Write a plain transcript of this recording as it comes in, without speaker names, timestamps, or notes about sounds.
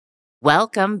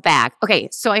Welcome back. Okay,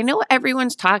 so I know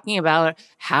everyone's talking about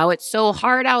how it's so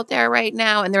hard out there right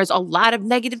now, and there's a lot of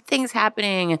negative things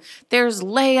happening. There's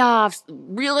layoffs,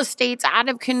 real estate's out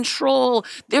of control,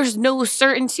 there's no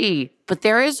certainty. But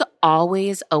there is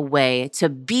always a way to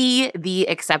be the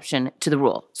exception to the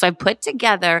rule. So I put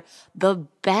together the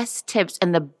best tips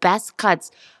and the best cuts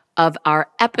of our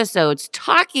episodes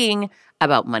talking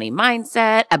about money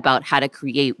mindset, about how to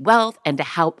create wealth, and to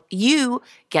help you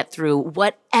get through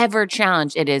whatever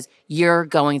challenge it is you're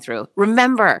going through.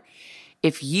 Remember,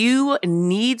 if you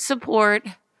need support,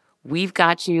 we've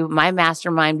got you, my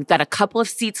mastermind. We've got a couple of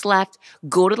seats left.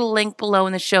 Go to the link below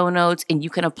in the show notes and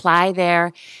you can apply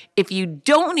there. If you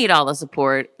don't need all the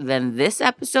support, then this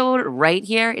episode right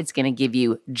here, it's going to give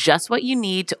you just what you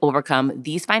need to overcome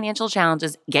these financial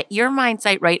challenges, get your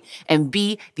mindset right, and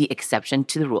be the exception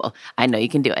to the rule. I know you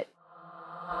can do it.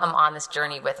 Come on this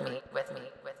journey with me.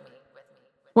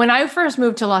 When I first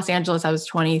moved to Los Angeles, I was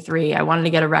 23. I wanted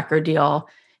to get a record deal.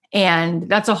 And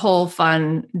that's a whole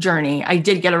fun journey. I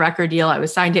did get a record deal. I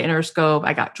was signed to Interscope.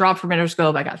 I got dropped from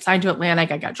Interscope. I got signed to Atlantic.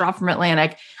 I got dropped from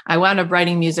Atlantic. I wound up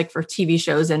writing music for TV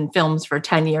shows and films for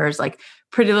 10 years, like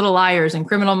Pretty Little Liars and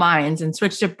Criminal Minds and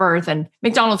Switched at Birth and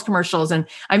McDonald's commercials. And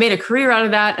I made a career out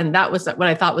of that. And that was what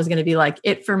I thought was going to be like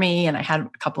it for me. And I had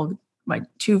my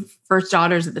two first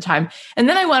daughters at the time. And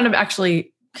then I wound up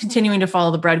actually continuing to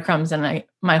follow the breadcrumbs. And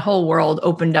my whole world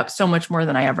opened up so much more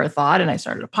than I ever thought. And I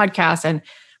started a podcast and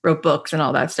wrote books and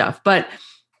all that stuff. But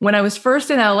when I was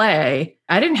first in LA,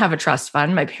 I didn't have a trust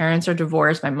fund. My parents are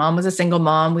divorced. My mom was a single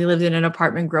mom. We lived in an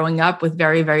apartment growing up with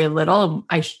very, very little.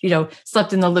 I,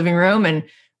 slept in the living room and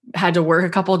had to work a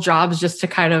couple of jobs just to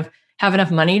kind of have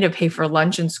enough money to pay for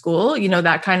lunch and school,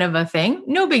 that kind of a thing.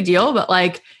 No big deal, but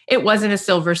like it wasn't a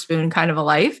silver spoon kind of a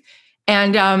life.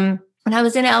 And when I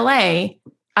was in LA,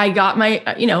 I got my,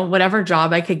 whatever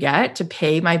job I could get to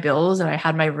pay my bills. And I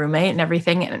had my roommate and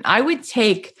everything. And I would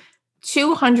take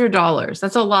 $200.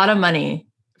 That's a lot of money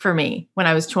for me when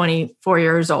I was 24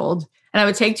 years old. And I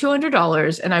would take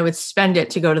 $200 and I would spend it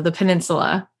to go to the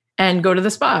Peninsula and go to the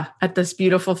spa at this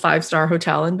beautiful 5-star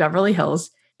hotel in Beverly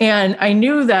Hills. And I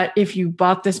knew that if you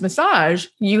bought this massage,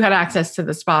 you had access to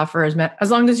the spa for as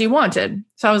long as you wanted.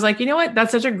 So I was like, you know what?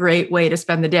 That's such a great way to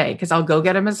spend the day because I'll go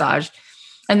get a massage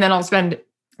and then I'll spend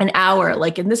an hour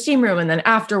like in the steam room. And then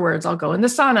afterwards I'll go in the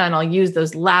sauna and I'll use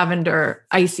those lavender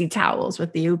icy towels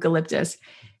with the eucalyptus.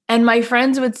 And my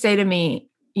friends would say to me,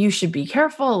 you should be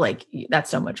careful. Like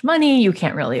that's so much money. You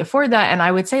can't really afford that. And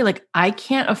I would say like, I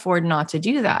can't afford not to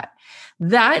do that.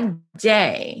 That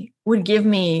day would give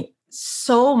me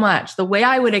so much, the way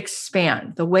I would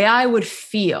expand, the way I would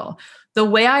feel, the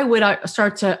way I would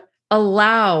start to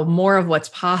allow more of what's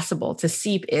possible to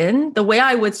seep in, the way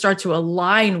I would start to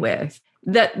align with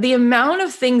that the amount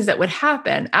of things that would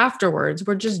happen afterwards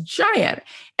were just giant.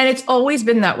 And it's always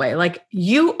been that way. Like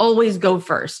you always go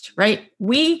first, right?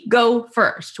 We go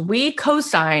first. We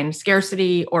co-sign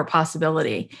scarcity or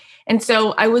possibility. And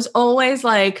so I was always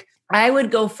like, I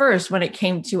would go first when it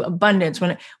came to abundance.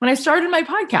 When I started my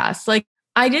podcast, like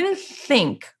I didn't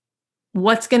think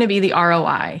what's going to be the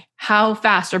ROI? How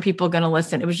fast are people going to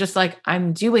listen? It was just like,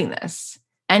 I'm doing this.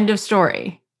 End of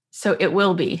story. So it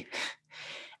will be.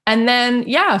 And then,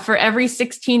 for every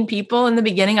 16 people in the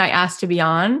beginning I asked to be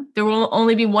on, there will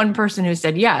only be one person who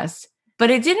said yes.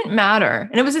 But it didn't matter.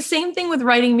 And it was the same thing with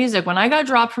writing music. When I got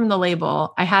dropped from the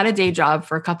label, I had a day job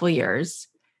for a couple of years.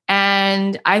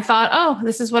 And I thought, oh,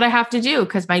 this is what I have to do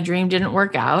because my dream didn't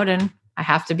work out and I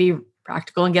have to be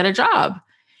practical and get a job.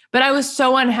 But I was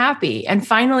so unhappy. And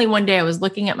finally, one day I was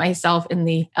looking at myself in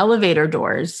the elevator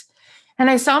doors and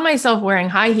I saw myself wearing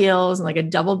high heels and like a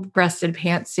double-breasted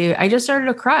pantsuit. I just started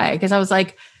to cry because I was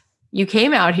like, you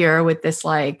came out here with this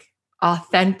like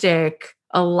authentic,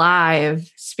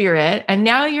 alive spirit. And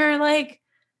now you're like,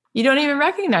 you don't even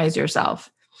recognize yourself.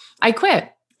 I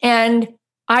quit and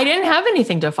I didn't have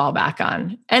anything to fall back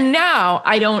on. And now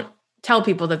I don't tell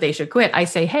people that they should quit. I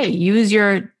say, hey, use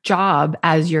your job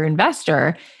as your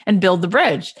investor and build the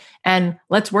bridge. And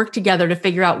let's work together to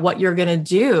figure out what you're going to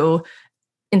do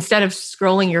instead of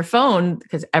scrolling your phone,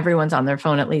 because everyone's on their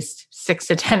phone at least 6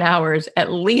 to 10 hours,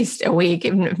 at least a week,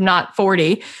 if not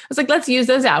 40. I was like, let's use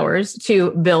those hours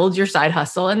to build your side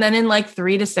hustle. And then in like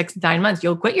 3 to 6, 9 months,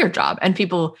 you'll quit your job. And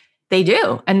people, they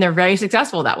do. And they're very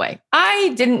successful that way.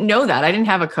 I didn't know that. I didn't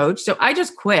have a coach. So I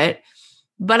just quit,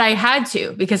 but I had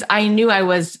to because I knew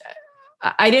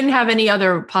I didn't have any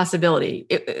other possibility.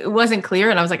 It wasn't clear.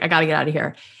 And I was like, I got to get out of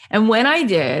here. And when I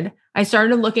did, I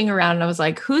started looking around and I was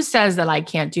like, who says that I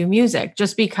can't do music?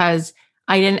 Just because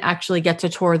I didn't actually get to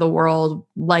tour the world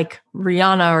like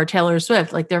Rihanna or Taylor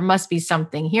Swift. Like there must be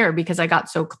something here because I got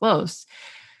so close.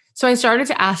 So I started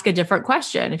to ask a different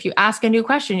question. If you ask a new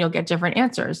question, you'll get different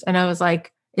answers. And I was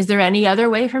like, is there any other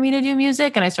way for me to do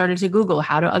music? And I started to Google,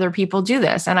 how do other people do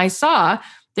this? And I saw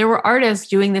there were artists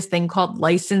doing this thing called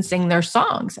licensing their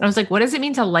songs. And I was like, what does it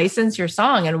mean to license your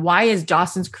song? And why is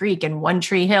Dawson's Creek and One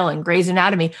Tree Hill and Grey's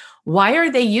Anatomy, why are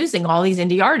they using all these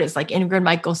indie artists like Ingrid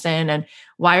Michaelson? And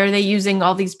why are they using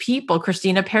all these people?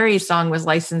 Christina Perri's song was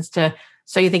licensed to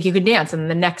So You Think You Could Dance. And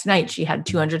the next night she had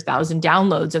 200,000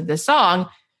 downloads of this song.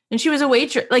 And she was a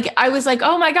waitress. Like, I was like,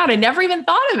 oh my God, I never even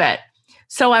thought of it.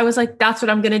 So I was like, that's what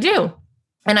I'm going to do.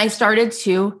 And I started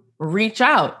to reach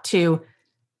out to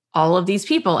all of these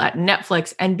people at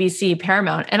Netflix, NBC,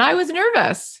 Paramount. And I was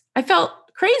nervous. I felt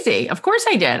crazy. Of course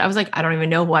I did. I was like, I don't even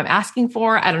know who I'm asking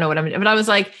for. I don't know what I'm doing. But I was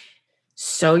like,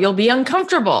 so you'll be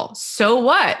uncomfortable. So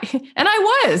what? And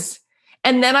I was.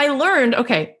 And then I learned,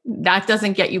 okay, that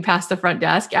doesn't get you past the front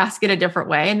desk. Ask it a different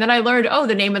way. And then I learned, oh,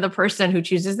 the name of the person who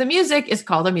chooses the music is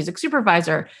called a music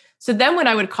supervisor. So then when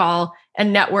I would call a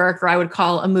network or I would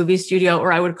call a movie studio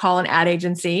or I would call an ad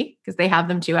agency, because they have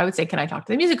them too, I would say, can I talk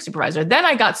to the music supervisor? Then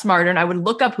I got smarter and I would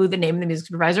look up who the name of the music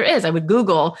supervisor is. I would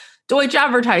Google Deutsche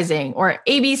Advertising or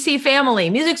ABC Family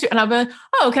Music. And I'd be like,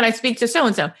 oh, can I speak to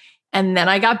so-and-so? And then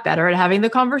I got better at having the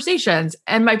conversations.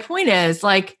 And my point is,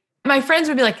 like, my friends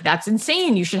would be like, that's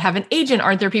insane. You should have an agent.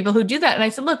 Aren't there people who do that? And I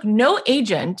said, look, no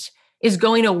agent is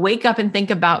going to wake up and think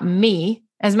about me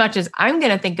as much as I'm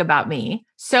going to think about me.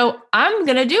 So I'm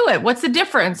going to do it. What's the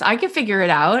difference? I can figure it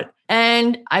out.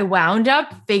 And I wound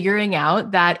up figuring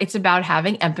out that it's about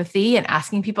having empathy and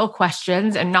asking people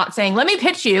questions and not saying, let me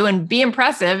pitch you and be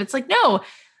impressive. It's like, no,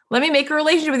 let me make a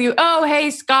relationship with you. Oh,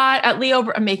 hey, Scott at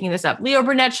I'm making this up. Leo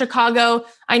Burnett, Chicago.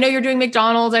 I know you're doing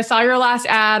McDonald's. I saw your last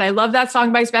ad. I love that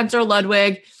song by Spencer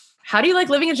Ludwig. How do you like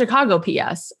living in Chicago?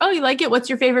 PS. Oh, you like it? What's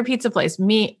your favorite pizza place?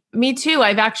 Me too.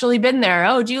 I've actually been there.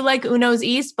 Oh, do you like Uno's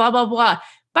East? Blah, blah, blah.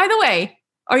 By the way,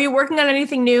 are you working on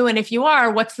anything new? And if you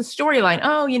are, what's the storyline?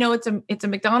 Oh, it's a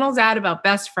McDonald's ad about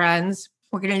best friends.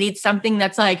 We're going to need something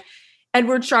that's like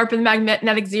Edward Sharpe and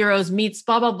Magnetic Zeros meets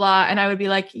blah, blah, blah. And I would be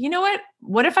like, you know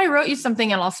what if I wrote you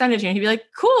something and I'll send it to you? And he'd be like,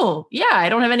 cool. Yeah, I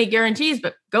don't have any guarantees,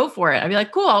 but go for it. I'd be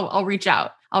like, cool, I'll reach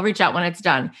out. I'll reach out when it's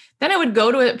done. Then I would go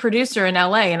to a producer in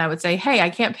LA and I would say, hey, I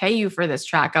can't pay you for this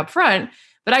track up front,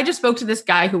 but I just spoke to this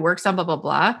guy who works on blah, blah,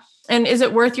 blah. And is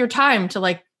it worth your time to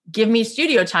like give me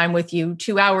studio time with you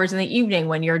 2 hours in the evening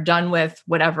when you're done with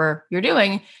whatever you're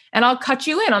doing? And I'll cut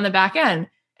you in on the back end.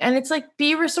 And it's like,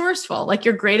 be resourceful. Like,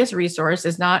 your greatest resource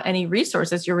is not any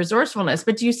resource, it's your resourcefulness.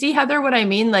 But do you see, Heather, what I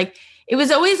mean? Like, it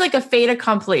was always like a fait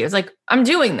accompli. It's like, I'm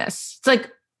doing this. It's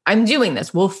like, I'm doing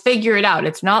this. We'll figure it out.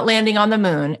 It's not landing on the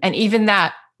moon. And even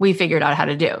that we figured out how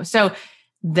to do. So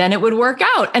then it would work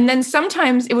out. And then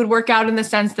sometimes it would work out in the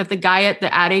sense that the guy at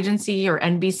the ad agency or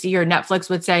NBC or Netflix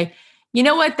would say, you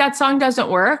know what, that song doesn't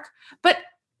work. But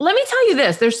let me tell you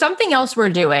this, there's something else we're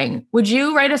doing. Would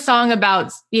you write a song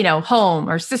about, home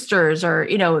or sisters or,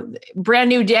 brand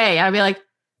new day? I'd be like,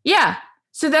 yeah.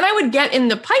 So then I would get in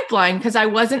the pipeline because I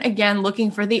wasn't, again, looking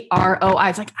for the ROI.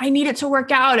 It's like, I need it to work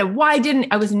out. And why didn't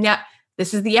I was not,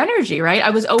 this is the energy, right?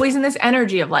 I was always in this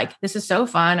energy of like, this is so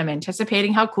fun. I'm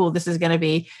anticipating how cool this is going to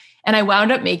be. And I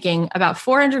wound up making about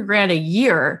 $400,000 a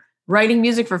year writing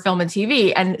music for film and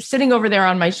TV, and sitting over there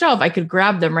on my shelf. I could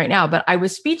grab them right now, but I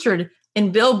was featured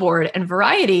in Billboard and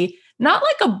Variety, not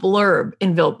like a blurb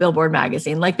in Billboard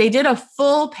magazine. Like, they did a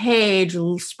full page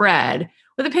spread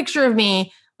with a picture of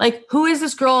me. Like, who is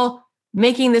this girl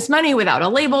making this money without a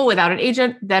label, without an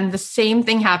agent? Then the same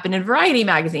thing happened in Variety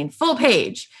magazine, full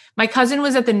page. My cousin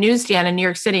was at the newsstand in New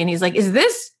York City and he's like, is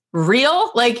this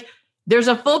real? Like, there's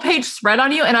a full page spread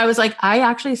on you. And I was like, I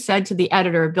actually said to the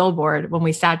editor of Billboard when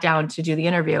we sat down to do the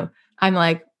interview, I'm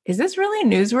like, is this really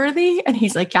newsworthy? And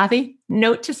he's like, Kathy,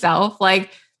 note to self, like,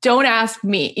 don't ask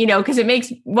me, because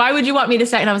why would you want me to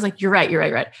say? And I was like, you're right.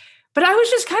 But I was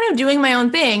just kind of doing my own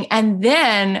thing. And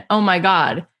then, oh my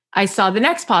God, I saw the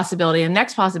next possibility and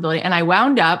next possibility. And I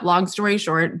wound up, long story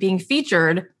short, being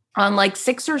featured on like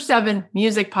 6 or 7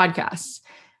 music podcasts.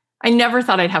 I never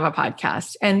thought I'd have a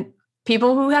podcast. And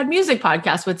people who had music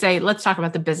podcasts would say, let's talk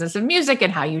about the business of music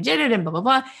and how you did it and blah, blah,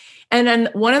 blah. And then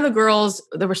one of the girls,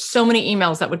 there were so many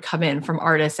emails that would come in from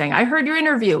artists saying, I heard your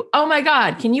interview. Oh my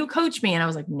God, can you coach me? And I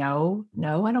was like, no,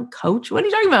 I don't coach. What are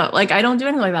you talking about? Like, I don't do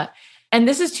anything like that. And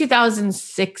this is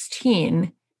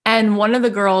 2016. And one of the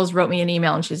girls wrote me an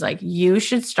email and she's like, you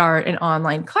should start an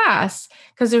online class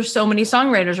because there's so many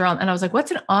songwriters around. And I was like,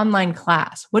 what's an online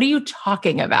class? What are you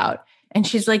talking about? And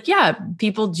she's like, yeah,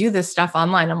 people do this stuff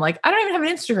online. I'm like, I don't even have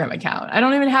an Instagram account. I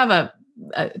don't even have a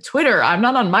Twitter. I'm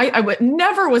not on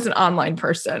never was an online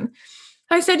person.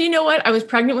 I said, you know what? I was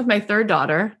pregnant with my 3rd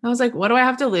daughter. I was like, what do I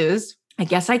have to lose? I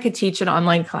guess I could teach an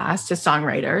online class to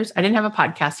songwriters. I didn't have a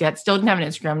podcast yet, still didn't have an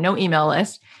Instagram, no email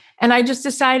list. And I just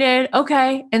decided,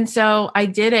 okay. And so I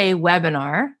did a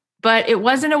webinar, but it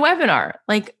wasn't a webinar.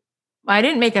 Like, I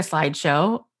didn't make a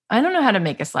slideshow. I don't know how to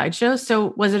make a slideshow.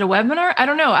 So was it a webinar? I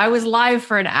don't know. I was live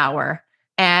for an hour.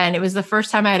 And it was the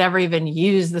first time I had ever even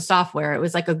used the software. It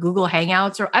was like a Google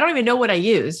Hangouts, or I don't even know what I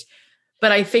used,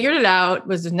 but I figured it out. It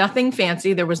was nothing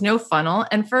fancy. There was no funnel.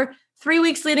 And for 3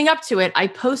 weeks leading up to it, I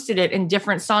posted it in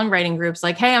different songwriting groups,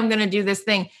 like, hey, I'm going to do this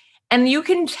thing. And you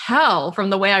can tell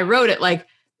from the way I wrote it, like,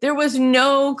 there was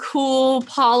no cool,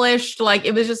 polished, like,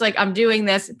 it was just like, I'm doing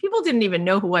this. People didn't even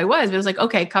know who I was, but it was like,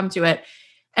 okay, come to it.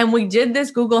 And we did this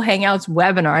Google Hangouts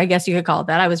webinar. I guess you could call it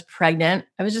that. I was pregnant.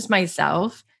 I was just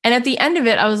myself. And at the end of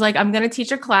it, I was like, I'm going to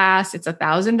teach a class. It's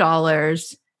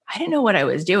 $1,000. I didn't know what I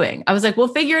was doing. I was like, we'll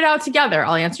figure it out together.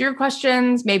 I'll answer your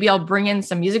questions. Maybe I'll bring in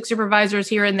some music supervisors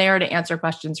here and there to answer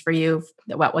questions for you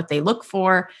about what they look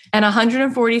for. And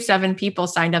 147 people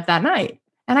signed up that night.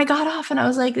 And I got off and I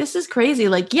was like, this is crazy.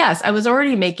 Like, yes, I was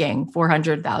already making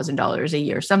 $400,000 a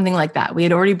year, something like that. We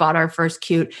had already bought our first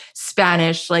cute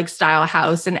Spanish like style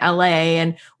house in LA,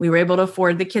 and we were able to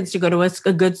afford the kids to go to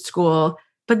a good school.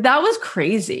 But that was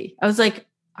crazy. I was like,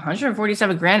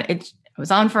 147 grand. I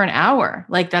was on for an hour.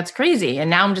 Like, that's crazy. And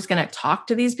now I'm just going to talk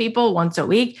to these people once a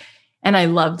week. And I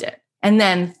loved it. And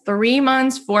then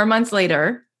 4 months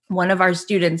later, one of our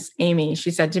students, Amy, she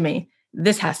said to me,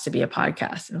 this has to be a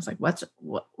podcast. And I was like, what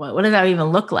does that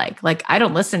even look like? Like, I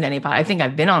don't listen to any podcast. I think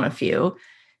I've been on a few.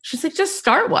 She's like, just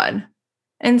start one.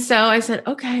 And so I said,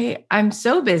 okay, I'm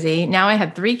so busy. Now I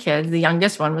had 3 kids. The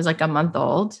youngest one was like a month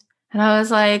old. And I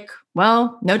was like,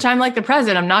 well, no time like the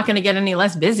present. I'm not going to get any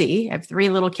less busy. I have 3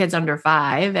 little kids under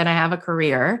 5 and I have a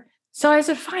career. So I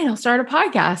said, fine, I'll start a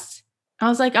podcast. I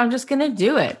was like, I'm just going to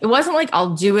do it. It wasn't like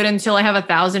I'll do it until I have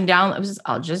 1,000 downloads.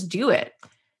 I'll just do it.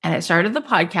 And I started the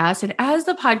podcast. And as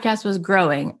the podcast was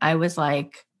growing, I was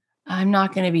like, I'm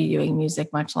not going to be doing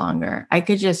music much longer. I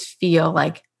could just feel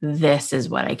like this is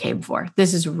what I came for.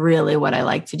 This is really what I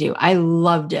like to do. I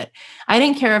loved it. I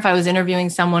didn't care if I was interviewing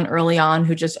someone early on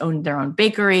who just owned their own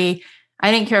bakery.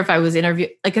 I didn't care if I was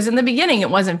interviewing, like, because in the beginning,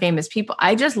 it wasn't famous people.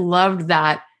 I just loved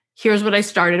that. Here's what I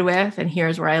started with, and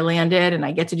here's where I landed, and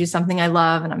I get to do something I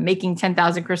love, and I'm making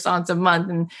 10,000 croissants a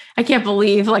month. And I can't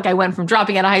believe like I went from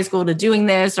dropping out of high school to doing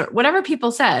this, or whatever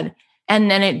people said. And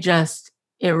then it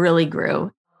really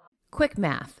grew. Quick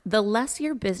math. The less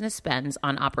your business spends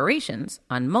on operations,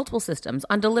 on multiple systems,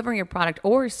 on delivering your product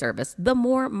or service, the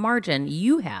more margin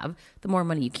you have, the more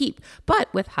money you keep. But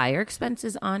with higher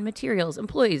expenses on materials,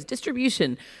 employees,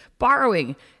 distribution,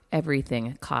 borrowing,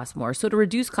 everything costs more. So to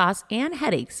reduce costs and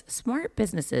headaches, smart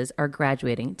businesses are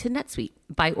graduating to NetSuite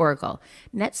by Oracle.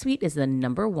 NetSuite is the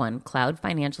 #1 cloud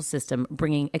financial system,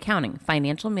 bringing accounting,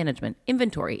 financial management,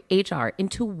 inventory, HR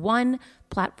into one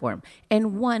platform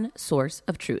and one source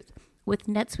of truth. With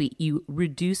NetSuite, you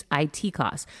reduce IT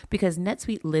costs because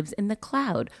NetSuite lives in the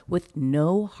cloud with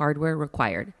no hardware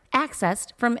required,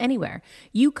 accessed from anywhere.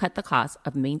 You cut the cost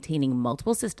of maintaining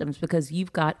multiple systems because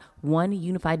you've got one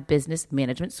unified business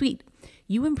management suite.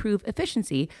 You improve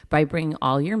efficiency by bringing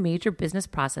all your major business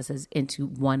processes into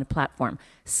one platform,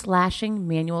 slashing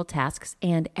manual tasks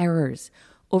and errors.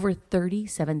 Over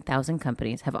 37,000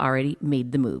 companies have already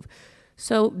made the move.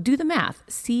 So do the math.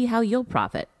 See how you'll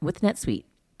profit with NetSuite.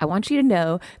 I want you to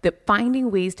know that finding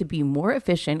ways to be more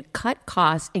efficient, cut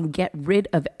costs, and get rid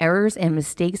of errors and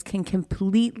mistakes can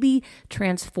completely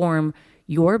transform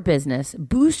your business,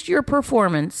 boost your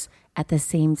performance at the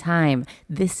same time.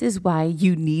 This is why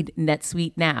you need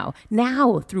NetSuite now.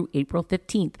 Now through April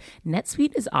 15th,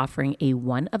 NetSuite is offering a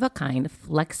one-of-a-kind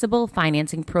flexible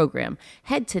financing program.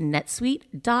 Head to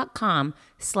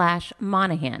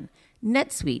netsuite.com/Monahan.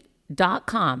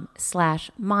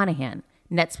 netsuite.com/Monahan.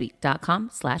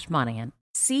 netsuite.com/Monahan.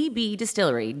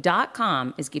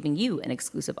 CBDistillery.com is giving you an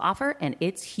exclusive offer, and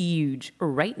it's huge.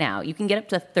 Right now, you can get up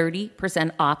to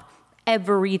 30% off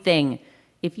everything.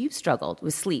 If you've struggled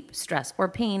with sleep, stress, or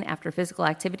pain after physical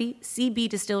activity,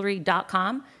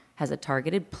 CBDistillery.com has a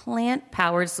targeted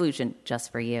plant-powered solution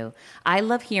just for you. I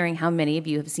love hearing how many of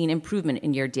you have seen improvement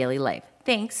in your daily life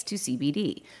thanks to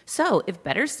CBD. So if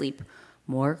better sleep,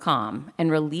 more calm,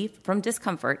 and relief from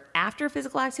discomfort after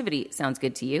physical activity sounds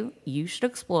good to you, you should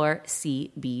explore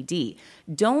CBD.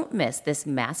 Don't miss this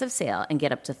massive sale and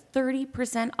get up to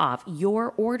 30% off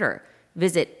your order.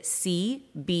 Visit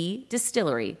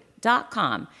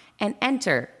cbdistillery.com and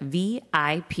enter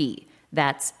VIP.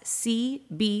 That's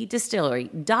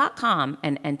cbdistillery.com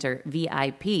and enter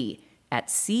VIP at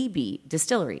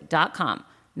cbdistillery.com.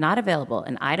 Not available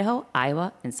in Idaho,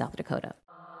 Iowa, and South Dakota.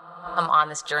 Come on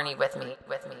this journey with me.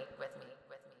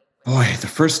 Boy, the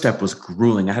first step was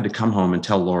grueling. I had to come home and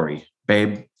tell Lori,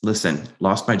 babe, listen,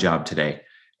 lost my job today.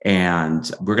 And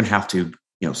we're going to have to,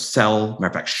 sell, matter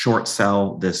of fact, short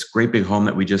sell this great big home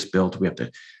that we just built. We have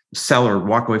to sell or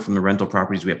walk away from the rental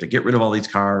properties. We have to get rid of all these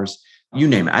cars, you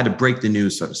name it. I had to break the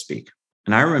news, so to speak.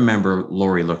 And I remember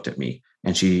Lori looked at me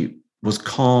and she was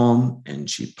calm and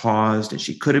she paused and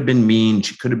she could have been mean.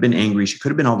 She could have been angry. She could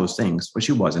have been all those things, but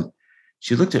she wasn't.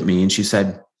 She looked at me and she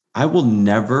said, I will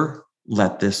never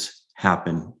let this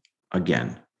happen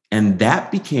again. And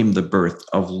that became the birth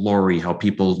of Lori, how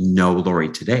people know Lori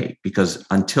today, because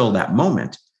until that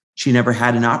moment, she never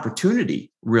had an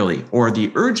opportunity really, or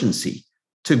the urgency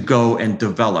to go and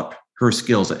develop her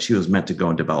skills that she was meant to go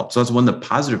and develop. So that's one of the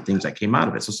positive things that came out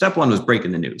of it. So step one was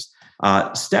breaking the news.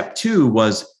 Step two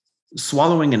was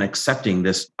swallowing and accepting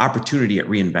this opportunity at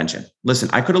reinvention. Listen,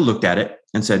 I could have looked at it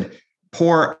and said,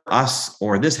 poor us,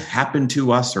 or this happened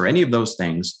to us, or any of those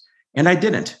things. And I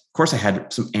didn't. Of course, I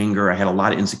had some anger. I had a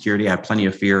lot of insecurity. I had plenty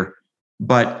of fear,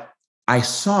 but I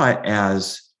saw it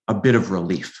as a bit of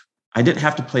relief. I didn't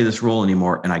have to play this role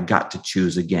anymore, and I got to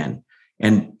choose again.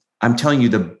 And I'm telling you,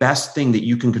 the best thing that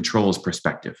you can control is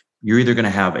perspective. You're either going to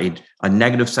have a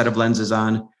negative set of lenses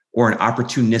on or an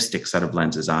opportunistic set of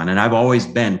lenses on. And I've always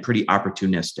been pretty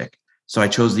opportunistic. So I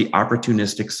chose the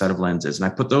opportunistic set of lenses and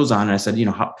I put those on and I said,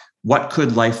 what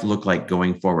could life look like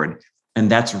going forward? And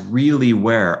that's really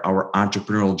where our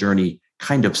entrepreneurial journey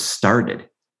kind of started.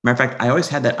 Matter of fact, I always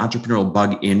had that entrepreneurial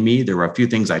bug in me. There were a few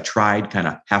things I tried kind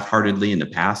of half-heartedly in the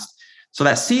past. So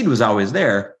that seed was always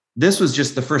there. This was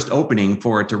just the first opening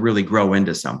for it to really grow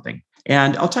into something.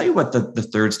 And I'll tell you what the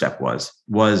third step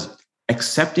was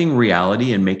accepting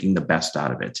reality and making the best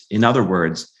out of it. In other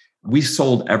words, we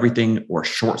sold everything or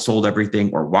short sold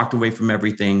everything or walked away from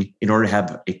everything in order to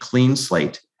have a clean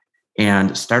slate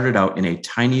and started out in a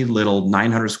tiny little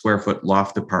 900 square foot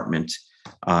loft apartment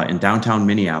in downtown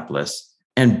Minneapolis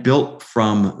and built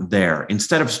from there.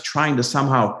 Instead of trying to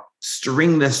somehow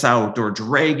string this out or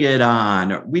drag it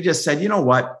on, we just said, you know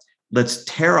what? Let's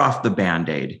tear off the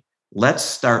Band-Aid. Let's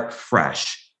start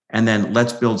fresh. And then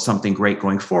let's build something great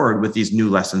going forward with these new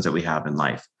lessons that we have in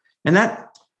life. And that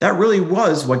really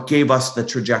was what gave us the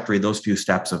trajectory, those few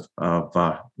steps of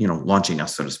launching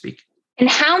us, so to speak. And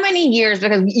how many years,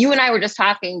 because you and I were just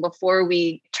talking before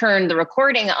we turned the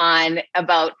recording on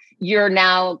about you're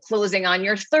now closing on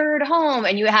your third home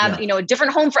and you have, a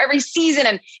different home for every season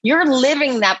and you're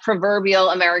living that proverbial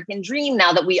American dream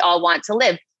now that we all want to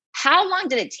live. How long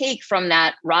did it take from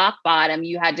that rock bottom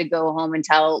you had to go home and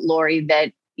tell Lori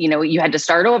that, you had to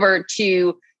start over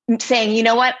to saying, you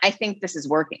know what, I think this is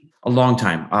working? A long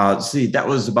time. That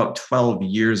was about 12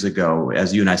 years ago,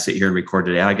 as you and I sit here and record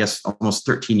today, I guess almost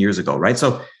 13 years ago, right?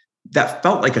 So that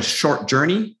felt like a short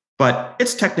journey, but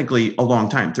it's technically a long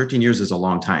time. 13 years is a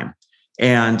long time.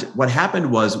 And what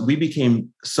happened was we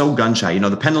became so gun shy.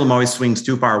 The pendulum always swings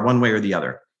too far one way or the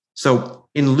other. So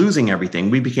in losing everything,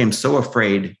 we became so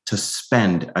afraid to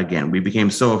spend again. We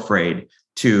became so afraid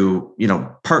to,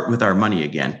 part with our money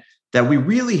again, that we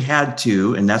really had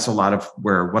to, and that's a lot of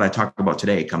where what I talk about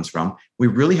today comes from, we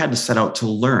really had to set out to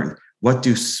learn, what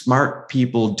do smart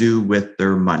people do with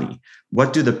their money?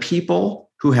 What do the people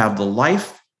who have the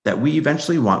life that we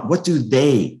eventually want, what do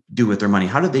they do with their money?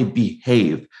 How do they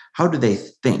behave? How do they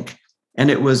think? And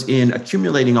it was in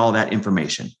accumulating all that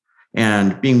information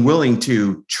and being willing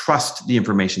to trust the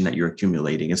information that you're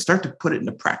accumulating and start to put it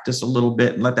into practice a little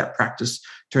bit and let that practice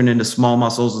turn into small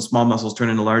muscles and small muscles turn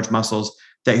into large muscles,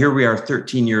 that here we are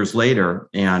 13 years later,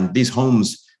 and these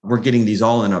homes, we're getting these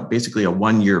all in basically a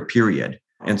 1 year period.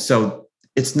 And so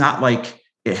it's not like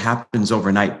it happens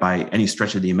overnight by any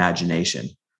stretch of the imagination.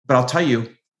 But I'll tell you,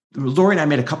 Lori and I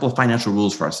made a couple of financial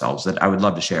rules for ourselves that I would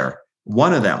love to share.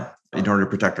 One of them, in order to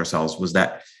protect ourselves, was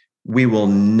that we will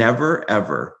never,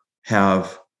 ever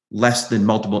have less than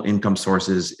multiple income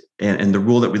sources. And the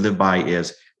rule that we live by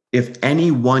is if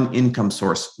any one income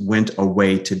source went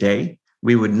away today,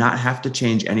 we would not have to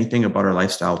change anything about our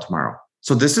lifestyle tomorrow.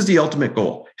 So this is the ultimate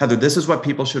goal. Heather, this is what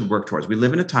people should work towards. We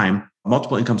live in a time,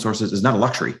 multiple income sources is not a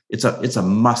luxury. It's a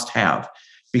must-have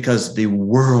because the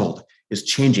world is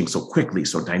changing so quickly,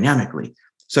 so dynamically.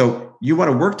 So you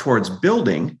want to work towards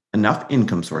building enough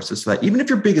income sources so that even if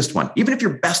your biggest one, even if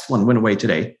your best one went away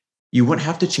today, you wouldn't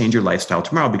have to change your lifestyle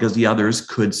tomorrow because the others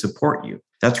could support you.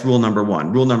 That's rule number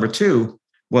one. Rule number two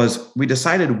was we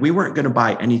decided we weren't going to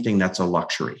buy anything that's a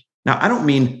luxury. Now, I don't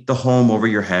mean the home over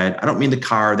your head. I don't mean the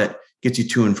car that gets you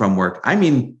to and from work. I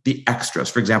mean the extras.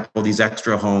 For example, these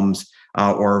extra homes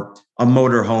or a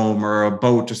motor home or a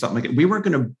boat or something like that. We weren't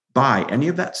going to buy any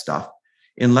of that stuff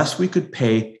unless we could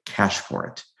pay cash for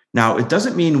it. Now, it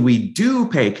doesn't mean we do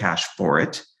pay cash for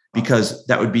it, because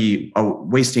that would be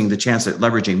wasting the chance at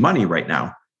leveraging money right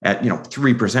now at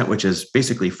 3%, which is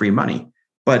basically free money.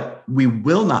 But we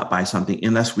will not buy something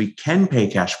unless we can pay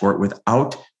cash for it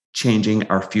without changing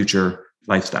our future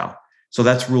lifestyle. So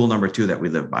that's rule number 2 that we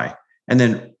live by. And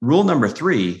then rule number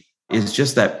 3 is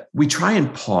just that we try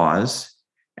and pause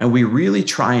and we really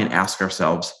try and ask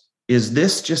ourselves, is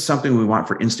this just something we want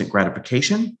for instant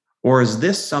gratification? Or is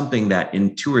this something that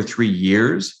in 2 or 3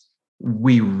 years,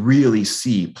 we really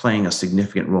see playing a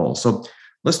significant role? So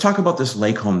let's talk about this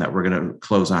lake home that we're going to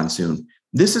close on soon.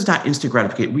 This is not instant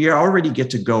gratification. We already get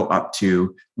to go up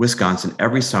to Wisconsin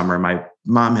every summer. My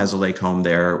mom has a lake home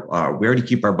there. We already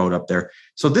keep our boat up there.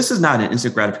 So this is not an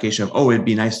instant gratification of, it'd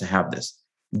be nice to have this.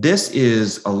 This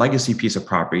is a legacy piece of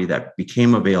property that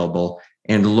became available.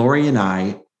 And Lori and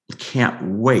I can't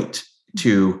wait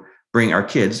to bring our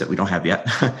kids that we don't have yet,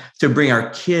 to bring our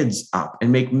kids up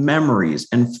and make memories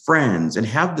and friends and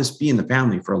have this be in the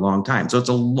family for a long time. So it's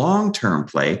a long-term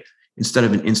play instead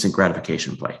of an instant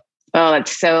gratification play. Oh,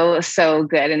 it's so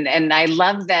good. And I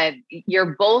love that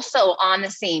you're both so on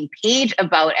the same page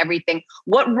about everything.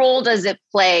 What role does it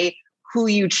play who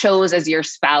you chose as your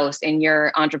spouse in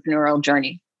your entrepreneurial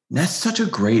journey? That's such a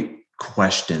great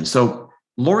question. So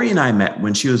Lori and I met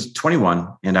when she was 21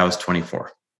 and I was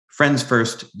 24. Friends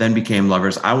first, then became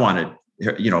lovers. I wanted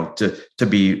her, to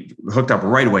be hooked up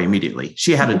right away immediately.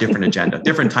 She had a different agenda,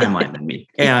 different timeline than me.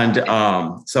 And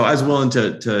so I was willing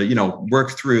to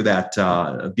work through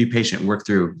that, be patient, work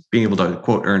through being able to,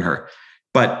 quote, earn her.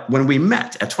 But when we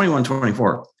met at 21,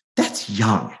 24, that's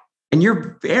young. And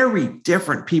you're very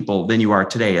different people than you are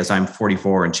today, as I'm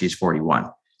 44 and she's 41.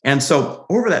 And so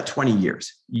over that 20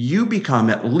 years, you become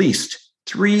at least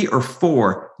 3 or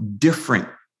 4 different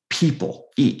people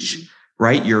each,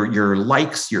 right? Your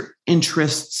likes, your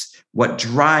interests, what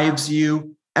drives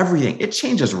you, everything. It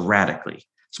changes radically.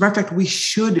 As a matter of fact, we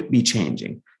should be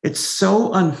changing. It's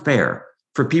so unfair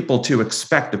for people to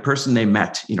expect the person they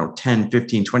met, 10,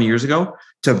 15, 20 years ago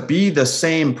to be the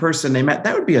same person they met.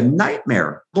 That would be a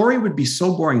nightmare. Lori would be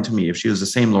so boring to me if she was the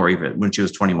same Lori when she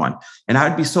was 21. And I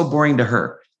would be so boring to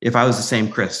her if I was the same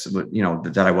Chris,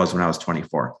 that I was when I was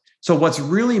 24. So what's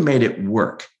really made it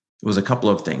work was a couple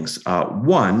of things.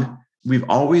 One, we've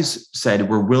always said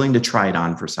we're willing to try it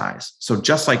on for size. So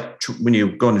just like when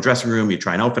you go in the dressing room, you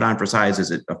try an outfit on for size.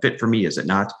 Is it a fit for me? Is it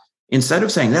not? Instead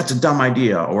of saying that's a dumb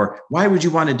idea or why would you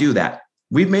want to do that?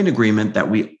 We've made an agreement that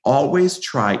we always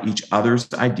try each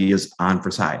other's ideas on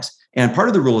for size. And part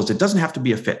of the rule is it doesn't have to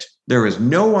be a fit. There is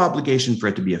no obligation for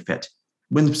it to be a fit.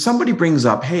 When somebody brings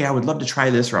up, hey, I would love to try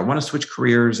this, or I want to switch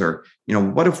careers, or,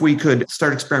 what if we could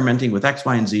start experimenting with X,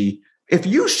 Y, and Z? If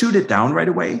you shoot it down right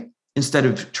away, instead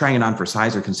of trying it on for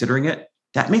size or considering it,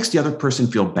 that makes the other person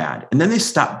feel bad. And then they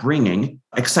stop bringing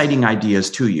exciting ideas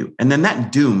to you. And then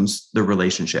that dooms the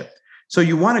relationship. So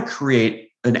you want to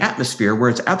create an atmosphere where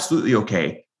it's absolutely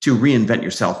okay to reinvent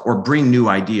yourself or bring new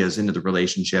ideas into the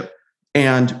relationship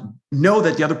and know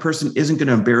that the other person isn't going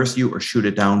to embarrass you or shoot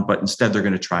it down, but instead they're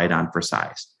going to try it on for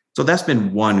size. So that's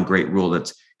been one great rule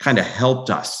that's kind of helped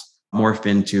us morph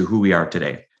into who we are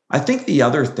today. I think the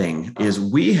other thing is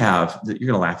you're going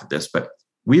to laugh at this, but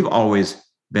we've always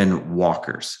been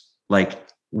walkers. Like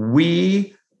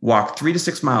we walk 3 to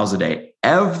 6 miles a day,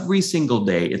 every single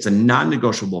day. It's a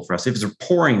non-negotiable for us. If it's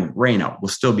pouring rain out, we'll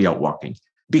still be out walking.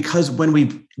 Because when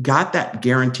we've got that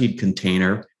guaranteed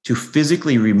container to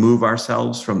physically remove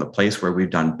ourselves from the place where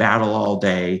we've done battle all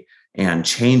day and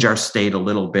change our state a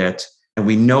little bit, and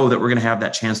we know that we're going to have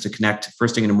that chance to connect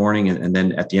first thing in the morning and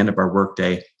then at the end of our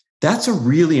workday, that's a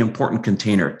really important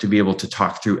container to be able to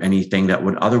talk through anything that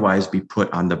would otherwise be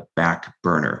put on the back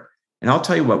burner. And I'll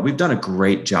tell you what, we've done a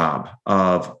great job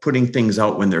of putting things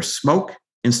out when there's smoke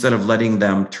instead of letting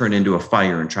them turn into a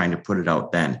fire and trying to put it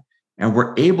out then. And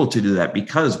we're able to do that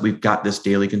because we've got this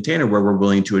daily container where we're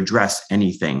willing to address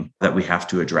anything that we have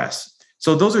to address.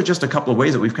 So those are just a couple of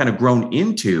ways that we've kind of grown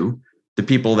into the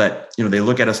people that, they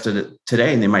look at us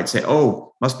today and they might say,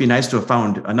 oh, must be nice to have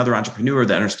found another entrepreneur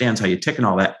that understands how you tick and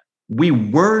all that. We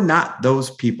were not those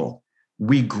people.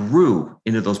 We grew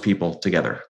into those people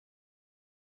together.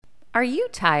 Are you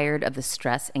tired of the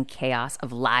stress and chaos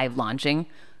of live launching?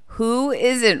 Who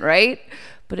isn't, right?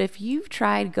 But if you've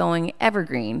tried going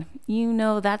evergreen, you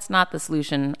know that's not the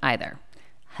solution either.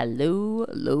 Hello,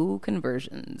 low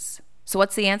conversions. So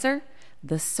what's the answer?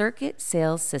 The Circuit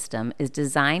Sales System is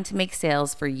designed to make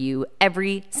sales for you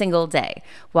every single day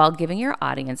while giving your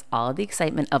audience all of the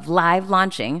excitement of live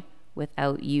launching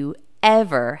without you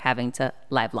ever having to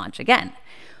live launch again.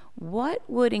 What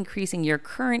would increasing your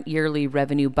current yearly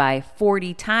revenue by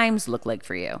 40 times look like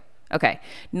for you? Okay,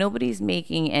 nobody's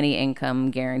making any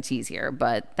income guarantees here,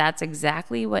 but that's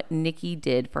exactly what Nikki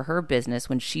did for her business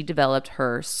when she developed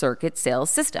her Circuit Sales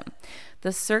System.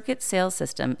 The Circuit Sales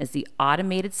System is the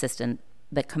automated system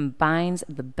that combines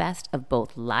the best of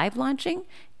both live launching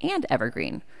and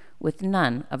evergreen with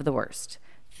none of the worst.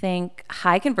 Think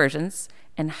high conversions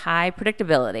and high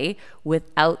predictability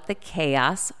without the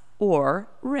chaos or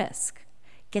risk.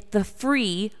 Get the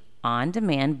free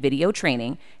on-demand video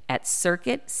training at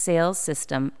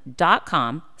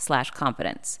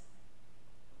circuitsalessystem.com/confidence.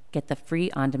 Get the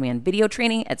free on-demand video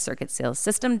training at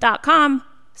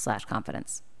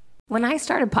circuitsalessystem.com/confidence. When I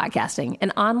started podcasting,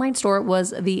 an online store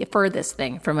was the furthest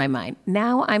thing from my mind.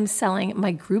 Now I'm selling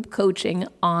my group coaching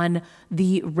on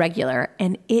the regular,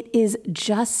 and it is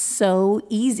just so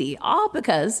easy, all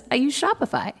because I use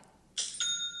Shopify.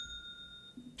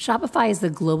 Shopify is the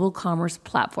global commerce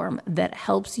platform that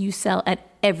helps you sell at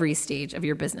every stage of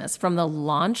your business, from the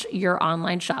launch your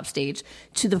online shop stage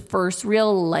to the first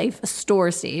real life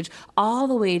store stage, all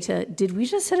the way to, did we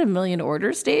just hit 1 million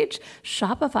orders stage?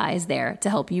 Shopify is there to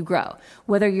help you grow.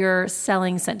 Whether you're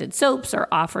selling scented soaps or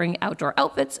offering outdoor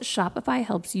outfits, Shopify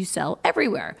helps you sell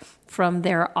everywhere. From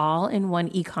their all-in-one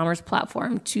e-commerce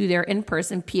platform to their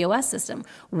in-person POS system,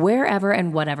 wherever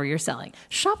and whatever you're selling,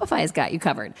 Shopify has got you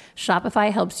covered.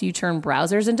 Shopify helps you turn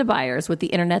browsers into buyers with the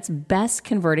internet's best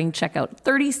converting checkout,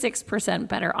 36%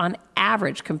 better on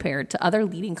average compared to other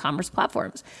leading commerce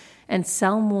platforms, and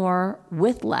sell more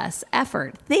with less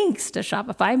effort thanks to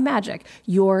Shopify Magic,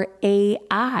 your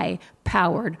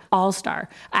AI-powered all-star.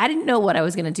 I didn't know what I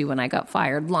was going to do when I got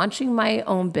fired. Launching my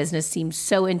own business seemed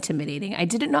so intimidating. I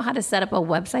didn't know how to set up a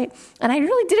website, and I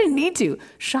really didn't need to.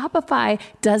 Shopify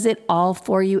does it all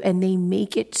for you, and they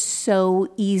make it so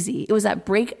easy. It was that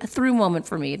breakthrough moment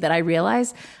for me that I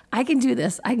realized I can do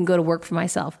this. I can go to work for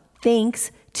myself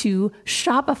thanks to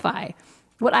Shopify.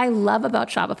 What I love about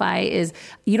Shopify is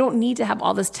you don't need to have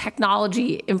all this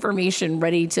technology information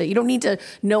ready to, you don't need to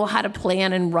know how to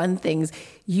plan and run things.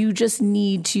 You just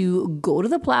need to go to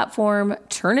the platform,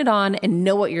 turn it on, and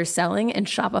know what you're selling, and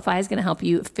Shopify is going to help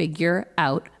you figure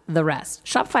out the rest.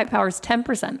 Shopify powers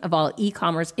 10% of all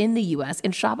e-commerce in the U.S.,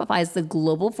 and Shopify is the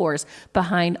global force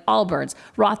behind Allbirds,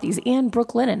 Rothy's, and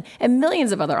Brooklinen, and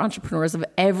millions of other entrepreneurs of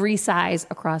every size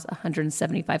across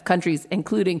 175 countries,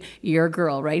 including your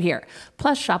girl right here.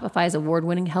 Plus, Shopify's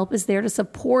award-winning help is there to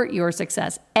support your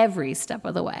success every step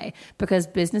of the way, because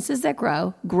businesses that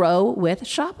grow, grow with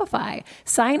Shopify.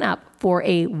 Sign up for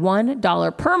a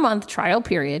 $1 per month trial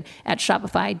period at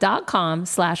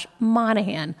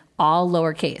shopify.com/Monahan, all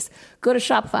lowercase. Go to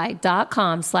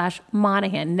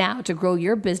shopify.com/Monahan now to grow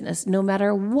your business no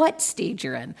matter what stage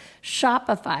you're in.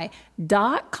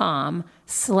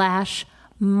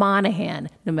 Shopify.com/Monahan.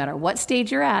 No matter what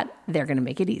stage you're at, they're going to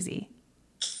make it easy.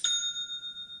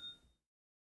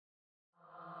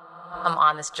 I'm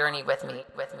on this journey with me.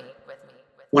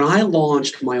 When I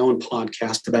launched my own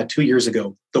podcast about 2 years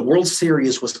ago, the World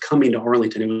Series was coming to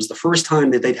Arlington. It was the first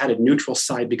time that they'd had a neutral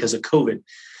site because of COVID.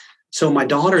 So my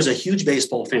daughter's a huge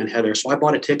baseball fan, Heather. So I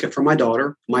bought a ticket for my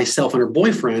daughter, myself, and her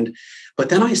boyfriend. But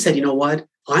then I said, you know what?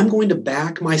 I'm going to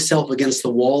back myself against the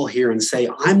wall here and say,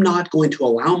 I'm not going to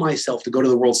allow myself to go to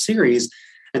the World Series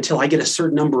until I get a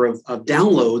certain number of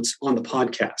downloads on the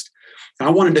podcast. And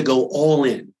I wanted to go all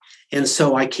in. And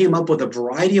so I came up with a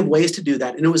variety of ways to do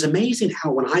that. And it was amazing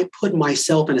how when I put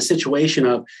myself in a situation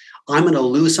of I'm going to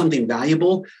lose something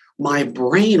valuable, my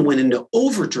brain went into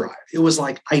overdrive. It was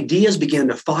like ideas began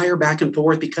to fire back and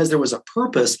forth because there was a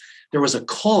purpose, there was a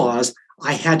cause.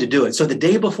 I had to do it. So the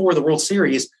day before the World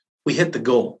Series, we hit the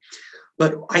goal.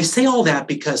 But I say all that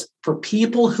because for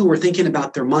people who are thinking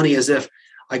about their money as if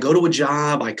I go to a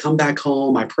job, I come back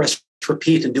home, I press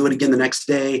repeat and do it again the next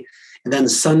day, and then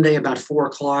Sunday about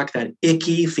 4:00, that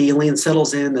icky feeling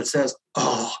settles in that says,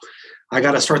 oh, I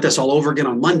got to start this all over again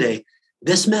on Monday.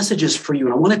 This message is for you.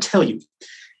 And I want to tell you,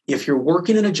 if you're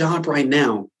working in a job right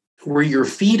now, where your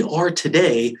feet are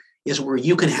today is where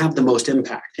you can have the most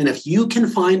impact. And if you can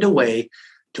find a way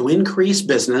to increase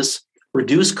business,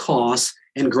 reduce costs,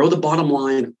 and grow the bottom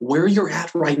line where you're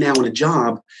at right now in a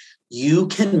job, you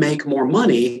can make more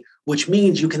money, which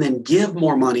means you can then give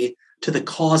more money to the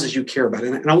causes you care about.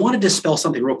 And I want to dispel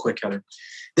something real quick, Heather.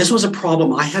 This was a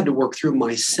problem I had to work through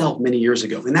myself many years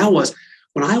ago. And that was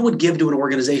when I would give to an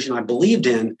organization I believed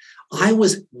in, I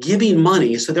was giving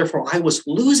money. So therefore, I was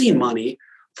losing money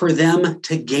for them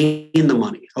to gain the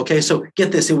money. Okay, so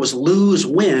get this, it was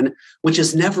lose-win, which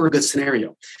is never a good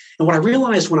scenario. And what I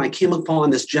realized when I came upon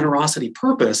this generosity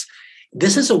purpose,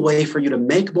 this is a way for you to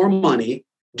make more money,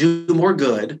 do more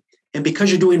good, And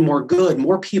because you're doing more good,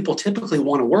 more people typically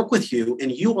want to work with you,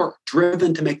 and you are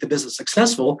driven to make the business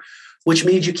successful, which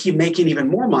means you keep making even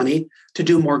more money to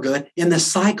do more good. And the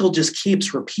cycle just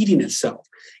keeps repeating itself.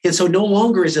 And so no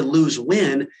longer is it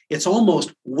lose-win, it's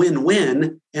almost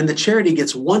win-win, and the charity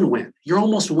gets one win. You're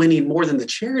almost winning more than the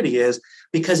charity is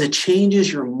because it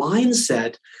changes your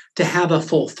mindset to have a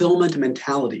fulfillment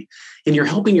mentality. And you're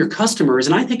helping your customers,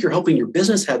 and I think you're helping your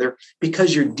business, Heather,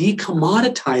 because you're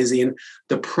decommoditizing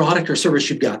the product or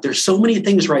service you've got. There's so many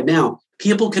things right now.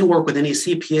 People can work with any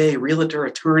CPA, realtor,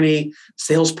 attorney,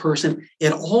 salesperson.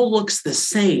 It all looks the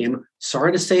same,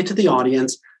 sorry to say to the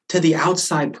audience, to the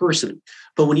outside person.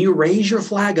 But when you raise your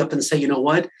flag up and say, you know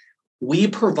what, we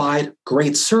provide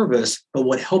great service, but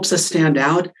what helps us stand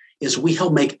out is we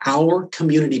help make our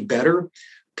community better.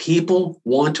 People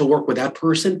want to work with that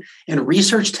person. And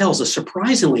research tells us,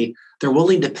 surprisingly, they're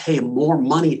willing to pay more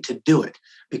money to do it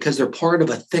because they're part of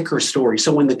a thicker story.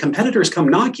 So when the competitors come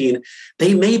knocking,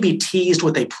 they may be teased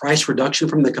with a price reduction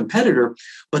from the competitor,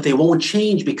 but they won't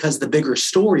change because the bigger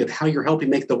story of how you're helping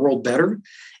make the world better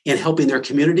and helping their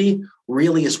community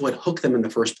really is what hooked them in the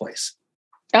first place.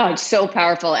 Oh, it's so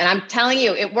powerful. And I'm telling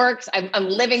you, it works. I'm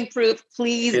living proof.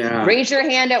 Please raise your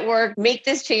hand at work, make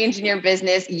this change in your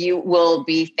business. You will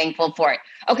be thankful for it.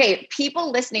 Okay. People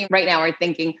listening right now are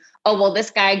thinking, oh, well,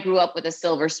 this guy grew up with a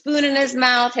silver spoon in his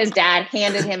mouth. His dad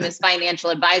handed him his financial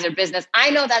advisor business. I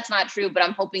know that's not true, but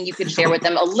I'm hoping you could share with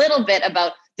them a little bit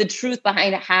about the truth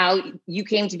behind how you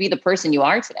came to be the person you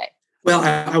are today. Well,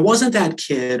 I wasn't that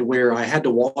kid where I had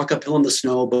to walk uphill in the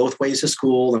snow both ways to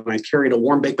school, and I carried a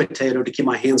warm baked potato to keep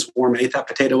my hands warm and ate that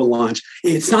potato at lunch.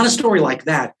 It's not a story like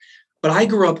that, but I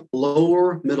grew up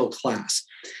lower middle class.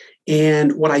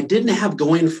 And what I didn't have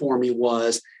going for me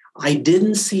was I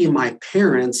didn't see my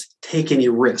parents take any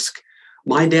risk.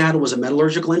 My dad was a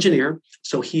metallurgical engineer,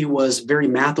 so he was very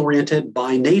math-oriented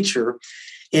by nature.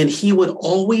 And he would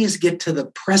always get to the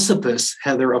precipice,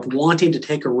 Heather, of wanting to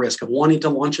take a risk, of wanting to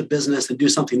launch a business and do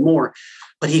something more,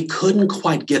 but he couldn't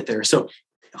quite get there. So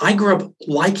I grew up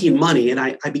liking money, and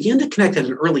I began to connect at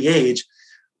an early age.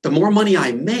 The more money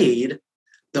I made,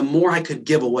 the more I could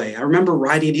give away. I remember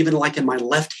writing even like in my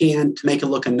left hand to make it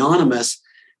look anonymous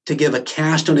to give a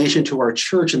cash donation to our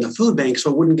church and the food bank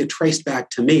so it wouldn't get traced back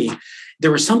to me.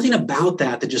 There was something about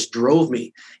that just drove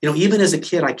me. You know, even as a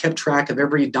kid, I kept track of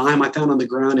every dime I found on the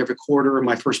ground, every quarter of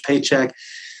my first paycheck.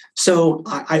 So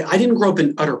I didn't grow up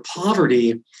in utter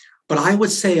poverty, but I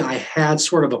would say I had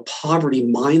sort of a poverty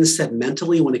mindset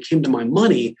mentally when it came to my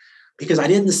money, because I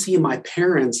didn't see my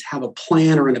parents have a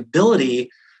plan or an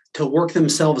ability to work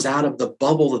themselves out of the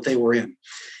bubble that they were in.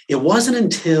 It wasn't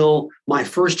until my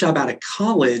first job out of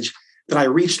college that I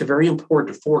reached a very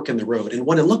important fork in the road. And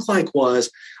what it looked like was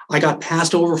I got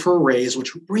passed over for a raise,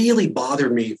 which really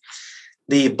bothered me.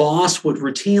 The boss would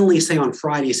routinely say on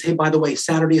Fridays, hey, by the way,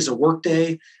 Saturday is a work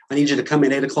day. I need you to come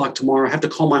in 8 o'clock tomorrow. I have to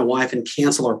call my wife and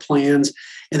cancel our plans.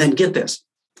 And then get this,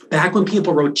 back when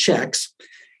people wrote checks,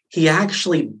 he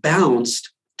actually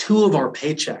bounced 2 of our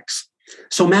paychecks.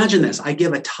 So imagine this, I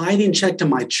give a tithing check to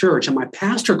my church and my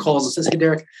pastor calls and says, hey,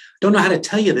 Derek, don't know how to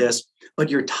tell you this, but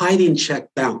your tithing check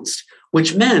bounced,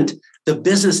 which meant the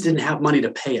business didn't have money to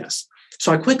pay us.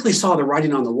 So I quickly saw the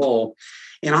writing on the wall,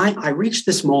 and I reached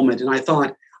this moment and I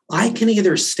thought, I can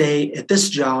either stay at this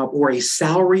job or a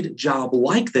salaried job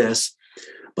like this,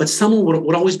 but someone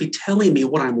would always be telling me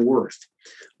what I'm worth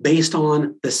based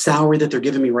on the salary that they're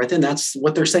giving me right then. That's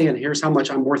what they're saying. Here's how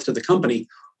much I'm worth to the company.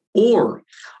 Or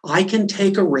I can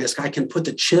take a risk. I can put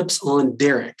the chips on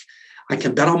Derek. I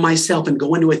can bet on myself and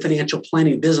go into a financial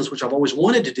planning business, which I've always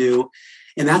wanted to do.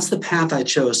 And that's the path I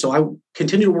chose. So I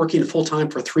continued working full-time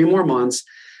for 3 more months,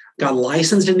 got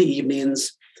licensed in the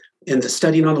evenings and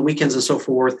studying on the weekends and so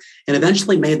forth, and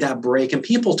eventually made that break. And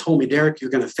people told me, Derek, you're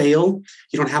going to fail.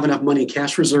 You don't have enough money in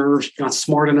cash reserves. You're not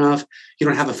smart enough. You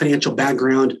don't have a financial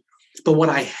background. But what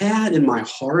I had in my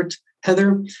heart,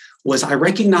 Heather, was I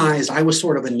recognized I was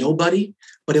sort of a nobody,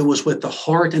 but it was with the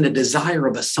heart and a desire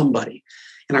of a somebody.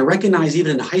 And I recognized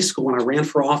even in high school when I ran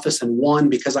for office and won,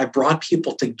 because I brought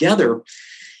people together,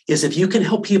 is if you can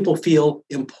help people feel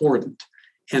important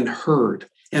and heard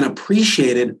and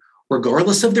appreciated,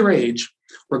 regardless of their age,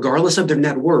 regardless of their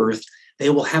net worth, they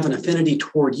will have an affinity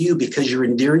toward you because you're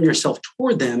endearing yourself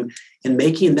toward them and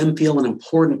making them feel an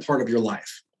important part of your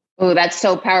life. Oh, that's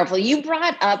so powerful. You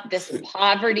brought up this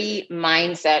poverty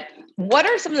mindset. What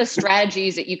are some of the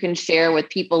strategies that you can share with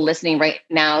people listening right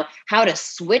now, how to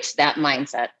switch that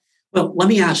mindset? Well, let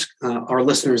me ask our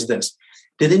listeners this.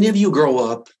 Did any of you grow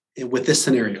up with this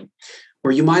scenario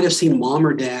where you might have seen mom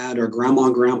or dad or grandma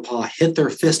and grandpa hit their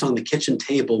fist on the kitchen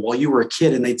table while you were a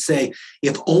kid and they'd say,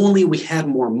 if only we had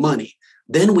more money,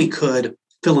 then we could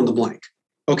fill in the blank.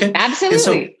 Okay?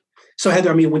 Absolutely. So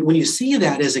Heather, I mean, when you see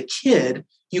that as a kid,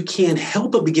 you can't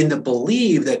help but begin to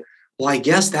believe that, well, I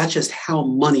guess that's just how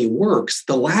money works.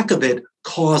 The lack of it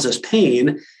causes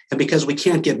pain. And because we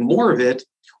can't get more of it,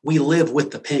 we live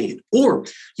with the pain. Or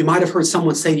you might have heard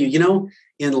someone say to you,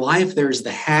 in life, there's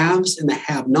the haves and the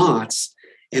have-nots,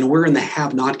 and we're in the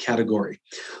have-not category.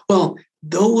 Well,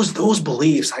 those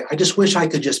beliefs, I just wish I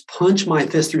could just punch my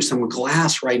fist through some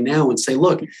glass right now and say,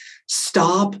 look,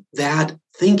 stop that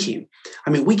thinking. I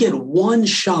mean, we get one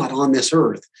shot on this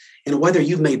earth. And whether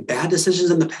you've made bad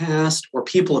decisions in the past or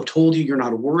people have told you you're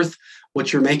not worth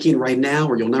what you're making right now,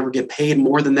 or you'll never get paid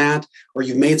more than that, or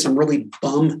you've made some really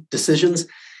bum decisions,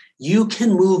 you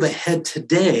can move ahead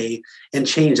today and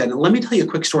change that. And let me tell you a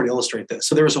quick story to illustrate this.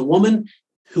 So there was a woman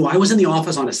who I was in the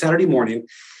office on a Saturday morning,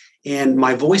 and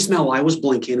my voicemail, I was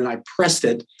blinking and I pressed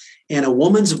it, and a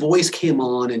woman's voice came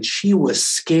on and she was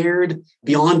scared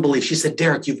beyond belief. She said,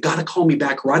 Derek, you've got to call me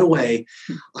back right away.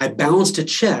 I bounced a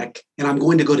check and I'm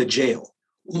going to go to jail.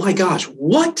 Oh my gosh,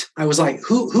 what? I was like,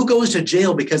 who goes to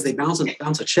jail because they bounce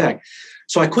a check?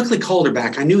 So I quickly called her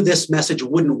back. I knew this message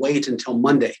wouldn't wait until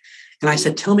Monday. And I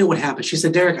said, tell me what happened. She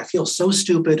said, Derek, I feel so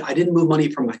stupid. I didn't move money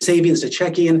from my savings to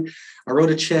checking. I wrote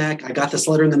a check. I got this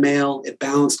letter in the mail. It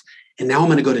bounced. And now I'm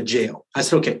going to go to jail. I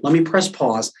said, okay, let me press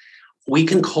pause. We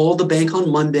can call the bank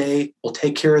on Monday. We'll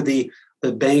take care of the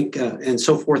bank and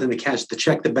so forth and the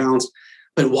check that bounced.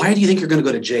 But why do you think you're going to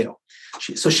go to jail?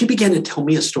 So she began to tell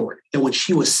me a story. And when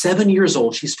she was 7 years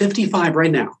old, she's 55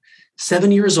 right now,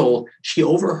 7 years old, she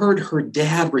overheard her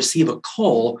dad receive a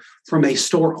call from a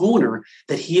store owner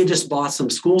that he had just bought some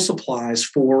school supplies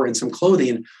for and some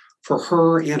clothing for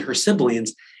her and her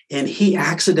siblings. And he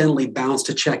accidentally bounced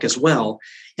a check as well.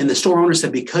 And the store owner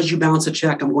said, because you bounced a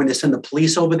check, I'm going to send the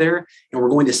police over there and we're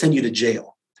going to send you to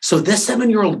jail. So this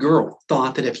 7-year-old girl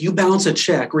thought that if you bounce a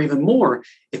check, or even more,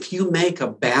 if you make a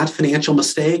bad financial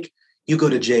mistake, you go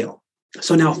to jail.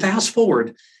 So now fast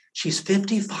forward, she's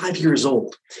 55 years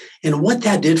old. And what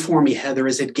that did for me, Heather,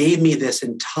 is it gave me this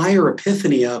entire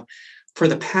epiphany of, for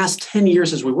the past 10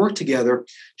 years as we worked together,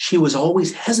 she was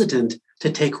always hesitant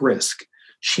to take risk.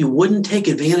 She wouldn't take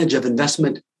advantage of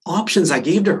investment options I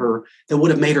gave to her that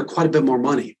would have made her quite a bit more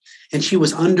money. And she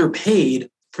was underpaid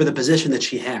for the position that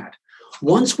she had.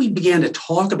 Once we began to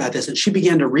talk about this and she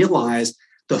began to realize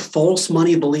the false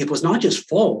money belief was not just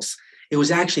false, it was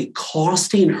actually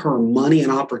costing her money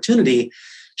and opportunity.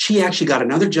 She actually got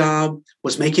another job,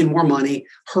 was making more money.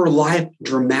 Her life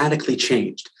dramatically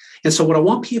changed. And so what I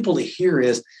want people to hear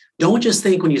is, don't just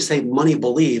think when you say money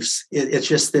beliefs, it's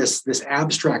just this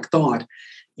abstract thought.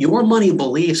 Your money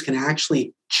beliefs can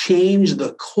actually change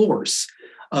the course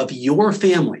of your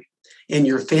family and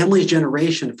your family's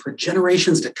generation for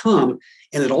generations to come.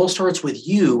 And it all starts with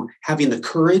you having the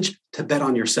courage to bet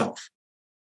on yourself.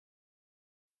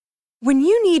 When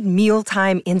you need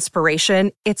mealtime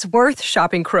inspiration, it's worth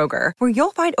shopping Kroger, where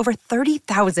you'll find over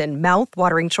 30,000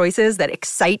 mouth-watering choices that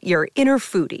excite your inner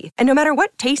foodie. And no matter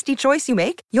what tasty choice you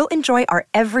make, you'll enjoy our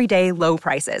everyday low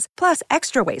prices, plus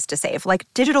extra ways to save, like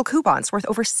digital coupons worth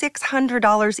over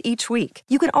 $600 each week.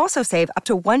 You can also save up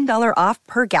to $1 off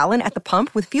per gallon at the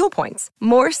pump with fuel points.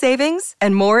 More savings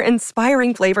and more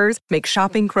inspiring flavors make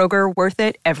shopping Kroger worth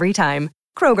it every time.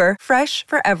 Kroger, fresh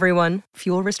for everyone.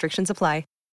 Fuel restrictions apply.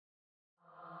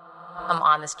 Come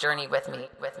on this journey with me.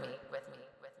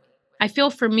 I feel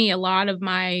for me, a lot of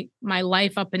my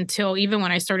life up until even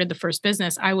when I started the first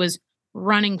business, I was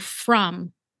running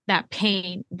from that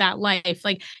pain, that life.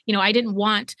 Like,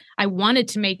 I wanted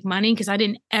to make money because I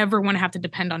didn't ever want to have to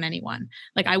depend on anyone.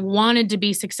 Like, I wanted to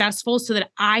be successful so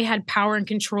that I had power and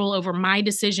control over my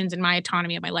decisions and my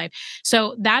autonomy of my life.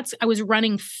 So I was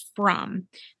running from.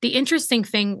 The interesting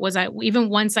thing was even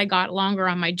once I got longer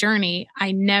on my journey,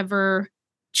 I never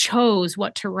chose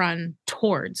what to run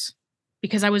towards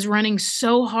because I was running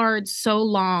so hard, so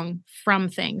long from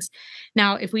things.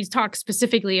 Now, if we talk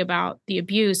specifically about the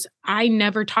abuse, I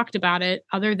never talked about it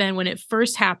other than when it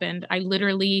first happened. I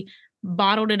literally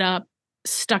bottled it up,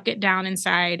 stuck it down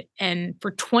inside, and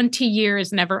for 20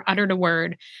 years, never uttered a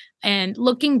word. And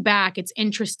looking back, it's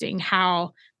interesting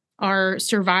how our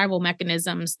survival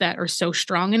mechanisms that are so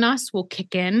strong in us will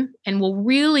kick in and will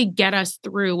really get us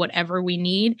through whatever we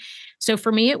need. So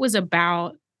for me, it was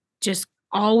about just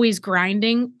always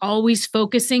grinding, always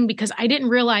focusing, because I didn't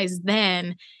realize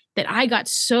then that I got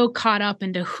so caught up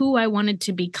into who I wanted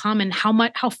to become and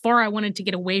how far I wanted to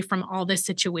get away from all this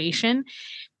situation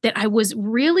that I was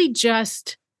really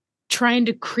just trying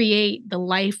to create the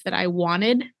life that I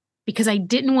wanted because I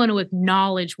didn't want to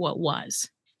acknowledge what was.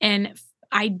 And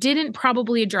I didn't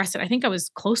probably address it. I think I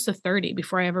was close to 30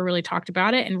 before I ever really talked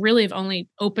about it, and really have only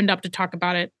opened up to talk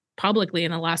about it publicly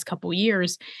in the last couple of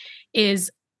years.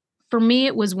 Is for me,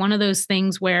 it was one of those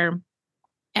things where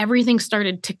everything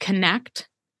started to connect.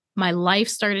 My life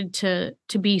started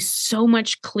to be so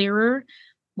much clearer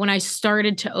when I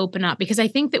started to open up, because I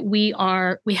think that we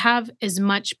have as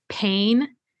much pain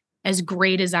as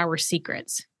great as our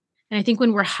secrets. And I think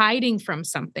when we're hiding from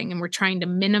something and we're trying to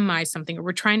minimize something, or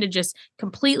we're trying to just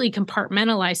completely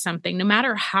compartmentalize something, no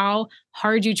matter how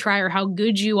hard you try or how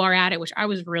good you are at it, which I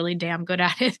was really damn good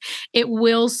at it, it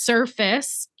will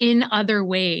surface in other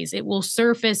ways. It will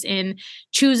surface in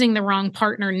choosing the wrong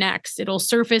partner next. It'll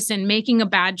surface in making a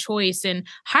bad choice and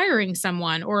hiring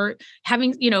someone, or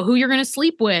having, who you're going to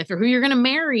sleep with or who you're going to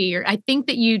marry. Or I think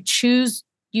that you choose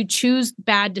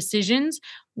bad decisions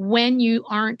when you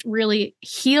aren't really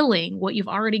healing what you've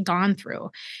already gone through.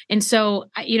 And so,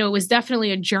 it was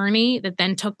definitely a journey that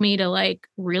then took me to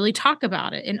really talk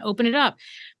about it and open it up.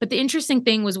 But the interesting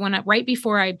thing was right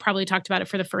before I probably talked about it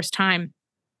for the first time,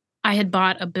 I had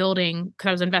bought a building because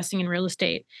I was investing in real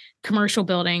estate, commercial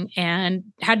building, and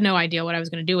had no idea what I was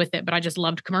going to do with it. But I just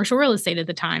loved commercial real estate at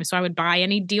the time. So I would buy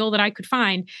any deal that I could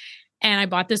find. And I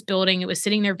bought this building. It was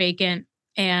sitting there vacant.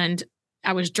 And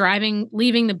I was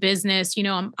leaving the business,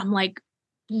 I'm like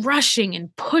rushing and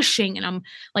pushing, and I'm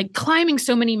like climbing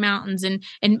so many mountains. And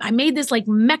I made this like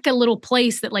Mecca little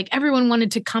place that like everyone wanted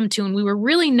to come to. And we were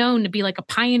really known to be like a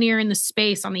pioneer in the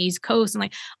space on the East Coast and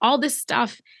like all this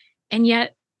stuff. And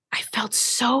yet I felt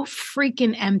so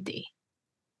freaking empty.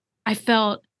 I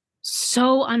felt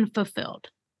so unfulfilled.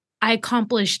 I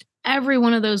accomplished every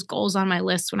one of those goals on my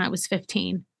list when I was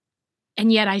 15.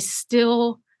 And yet I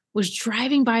still was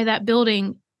driving by that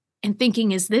building and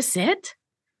thinking, is this it?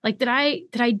 Like, did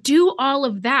I do all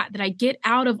of that? Did I get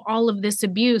out of all of this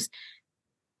abuse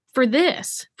for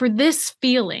this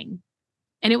feeling?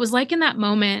 And it was like in that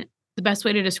moment, the best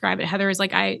way to describe it, Heather, is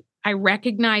like, I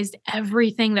recognized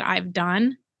everything that I've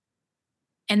done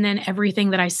and then everything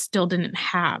that I still didn't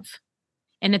have.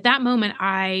 And at that moment,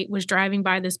 I was driving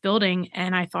by this building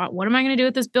and I thought, what am I going to do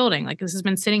with this building? Like, this has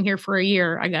been sitting here for a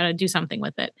year. I got to do something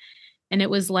with it. And it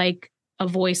was like a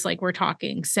voice, like we're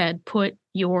talking, said, put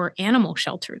your animal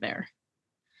shelter there.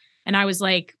 And I was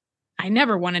like, I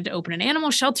never wanted to open an animal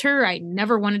shelter. I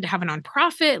never wanted to have a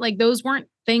nonprofit. Like, those weren't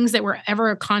things that were ever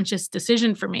a conscious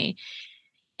decision for me.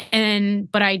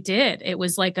 But I did. It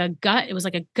was like a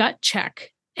gut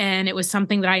check. And it was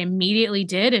something that I immediately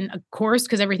did. And of course,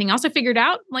 because everything else I figured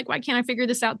out, like, why can't I figure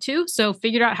this out too? So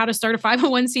figured out how to start a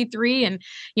 501c3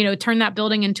 and, turn that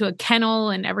building into a kennel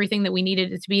and everything that we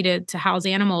needed it to be to house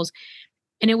animals.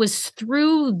 And it was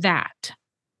through that.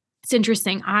 It's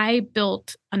interesting. I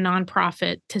built a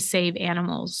nonprofit to save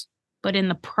animals, but in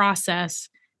the process,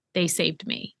 they saved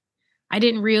me. I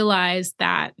didn't realize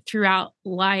that throughout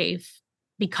life,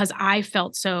 because I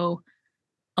felt so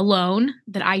alone,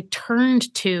 that I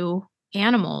turned to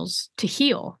animals to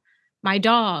heal. My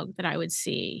dog that I would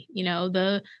see,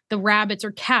 the rabbits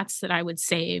or cats that I would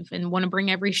save and want to bring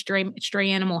every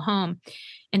stray animal home.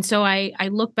 And so I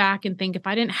look back and think, if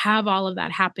I didn't have all of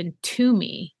that happen to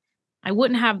me, I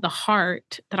wouldn't have the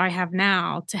heart that I have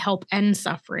now to help end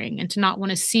suffering and to not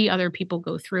want to see other people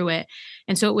go through it.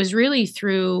 And so it was really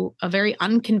through a very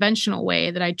unconventional way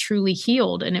that I truly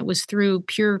healed. And it was through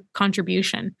pure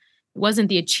contribution. It wasn't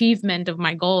the achievement of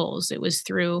my goals. It was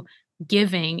through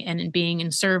giving and in being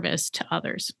in service to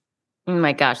others. Oh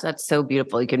my gosh, that's so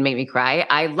beautiful. You could make me cry.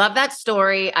 I love that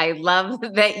story. I love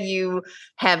that you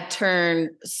have turned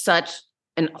such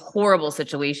an horrible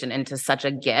situation into such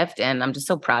a gift. And I'm just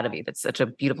so proud of you. That's such a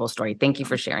beautiful story. Thank you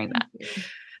for sharing that.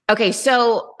 Okay,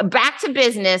 so back to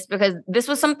business, because this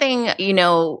was something,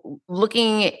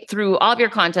 looking through all of your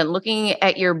content, looking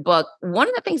at your book, one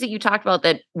of the things that you talked about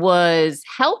that was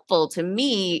helpful to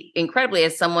me incredibly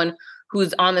as someone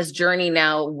who's on this journey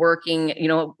now working,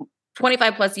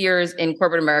 25 plus years in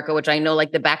corporate America, which I know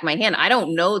like the back of my hand. I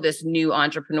don't know this new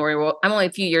entrepreneurial world. I'm only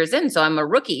a few years in, so I'm a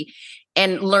rookie.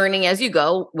 And learning as you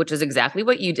go, which is exactly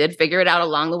what you did, figure it out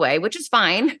along the way, which is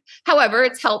fine. However,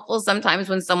 it's helpful sometimes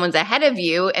when someone's ahead of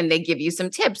you and they give you some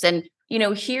tips. And,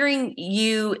 hearing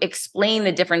you explain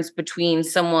the difference between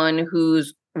someone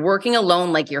who's working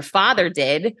alone like your father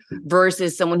did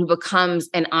versus someone who becomes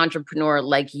an entrepreneur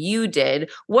like you did,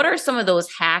 what are some of those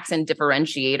hacks and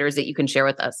differentiators that you can share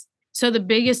with us? So the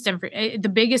biggest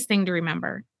thing to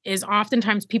remember is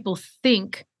oftentimes people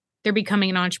think they're becoming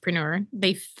an entrepreneur.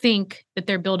 They think that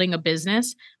they're building a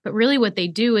business, but really what they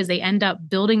do is they end up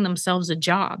building themselves a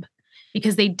job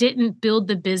because they didn't build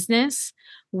the business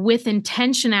with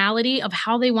intentionality of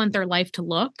how they want their life to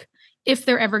look if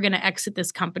they're ever going to exit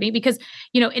this company. Because,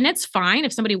 and it's fine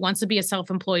if somebody wants to be a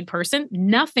self-employed person,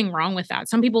 nothing wrong with that.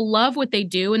 Some people love what they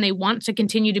do and they want to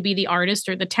continue to be the artist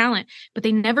or the talent, but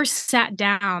they never sat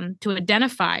down to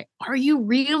identify, are you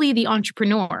really the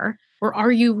entrepreneur? Or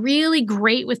are you really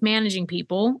great with managing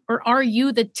people? Or are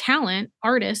you the talent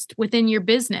artist within your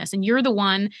business? And you're the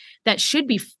one that should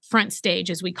be front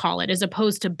stage, as we call it, as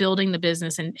opposed to building the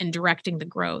business and directing the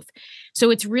growth.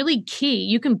 So it's really key.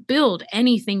 You can build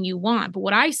anything you want. But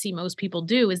what I see most people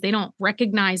do is they don't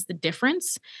recognize the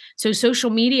difference. So social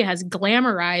media has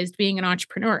glamorized being an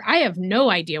entrepreneur. I have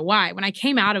no idea why. When I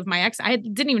came out of my exit, I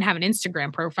didn't even have an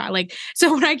Instagram profile.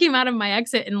 So when I came out of my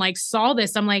exit and saw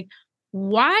this, I'm like,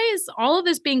 why is all of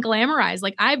this being glamorized?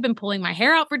 I've been pulling my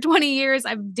hair out for 20 years.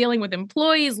 I'm dealing with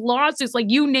employees, lawsuits,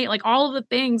 you name, all of the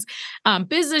things,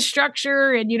 business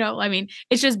structure. And,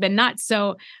 it's just been nuts.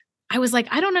 So I was like,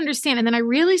 I don't understand. And then I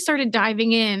really started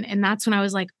diving in. And that's when I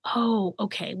was like, oh,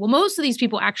 okay. Well, most of these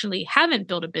people actually haven't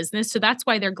built a business. So that's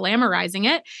why they're glamorizing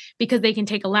it, because they can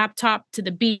take a laptop to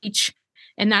the beach.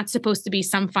 And that's supposed to be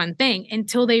some fun thing,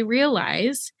 until they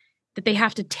realize that they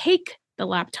have to take the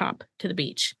laptop to the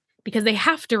beach, because they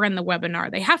have to run the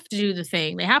webinar. They have to do the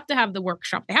thing. They have to have the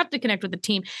workshop. They have to connect with the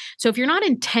team. So if you're not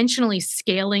intentionally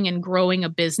scaling and growing a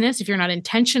business, if you're not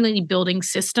intentionally building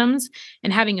systems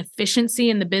and having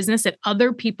efficiency in the business that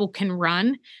other people can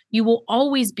run, you will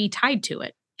always be tied to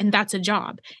it. And that's a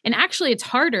job. And actually, it's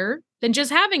harder than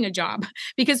just having a job,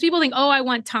 because people think, oh, I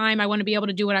want time. I want to be able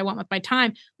to do what I want with my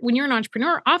time. When you're an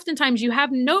entrepreneur, oftentimes you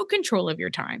have no control of your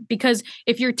time, because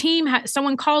if your team,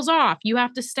 someone calls off, you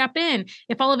have to step in.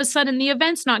 If all of a sudden the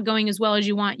event's not going as well as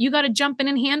you want, you got to jump in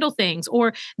and handle things.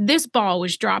 Or this ball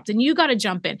was dropped and you got to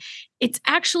jump in. It's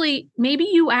actually, maybe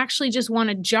you actually just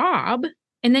want a job,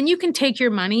 and then you can take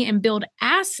your money and build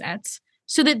assets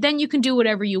so that then you can do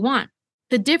whatever you want.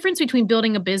 The difference between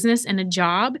building a business and a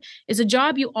job is, a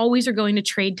job, you always are going to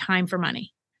trade time for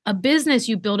money. A business,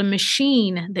 you build a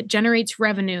machine that generates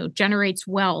revenue, generates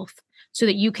wealth, so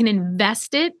that you can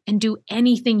invest it and do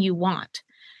anything you want.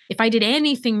 If I did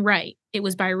anything right, it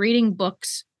was by reading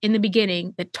books in the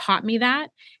beginning that taught me that.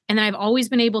 And then I've always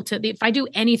been able to, if I do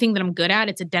anything that I'm good at,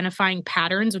 it's identifying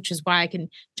patterns, which is why I can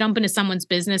jump into someone's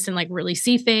business and really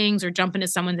see things, or jump into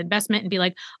someone's investment and be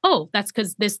like, oh, that's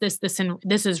because this, and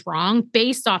this is wrong,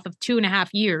 based off of 2.5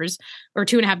 years or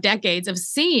 2.5 decades of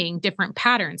seeing different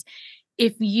patterns.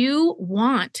 If you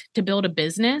want to build a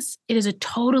business, it is a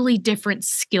totally different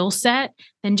skill set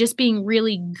than just being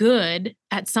really good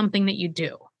at something that you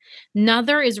do.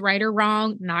 Neither is right or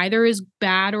wrong. Neither is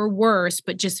bad or worse,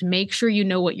 but just make sure you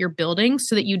know what you're building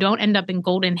so that you don't end up in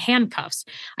golden handcuffs.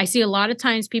 I see a lot of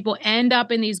times people end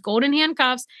up in these golden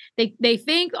handcuffs. They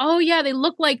think, oh yeah, they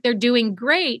look like they're doing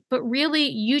great, but really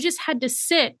you just had to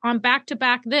sit on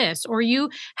back-to-back this, or you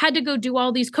had to go do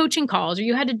all these coaching calls, or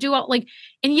you had to do all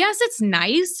and yes, it's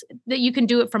nice that you can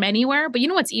do it from anywhere, but you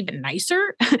know what's even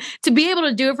nicer? To be able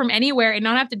to do it from anywhere and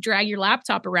not have to drag your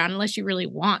laptop around unless you really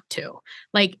want to.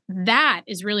 That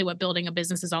is really what building a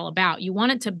business is all about. You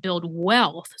want it to build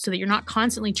wealth so that you're not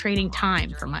constantly trading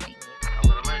time for money.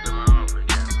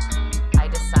 I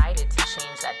decided to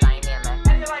change that dynamic.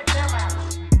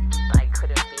 I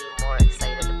couldn't be more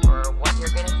excited for what you're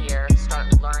going to hear,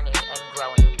 start learning and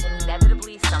growing.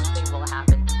 Inevitably, something will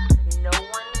happen. No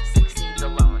one succeeds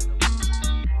alone.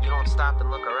 You don't stop and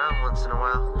look around once in a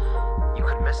while, you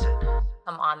could miss it.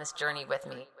 Come on this journey with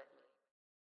me.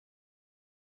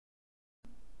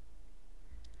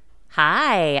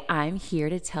 Hi, I'm here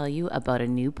to tell you about a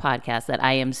new podcast that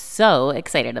I am so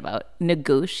excited about,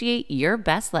 Negotiate Your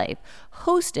Best Life,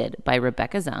 hosted by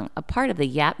Rebecca Zung, a part of the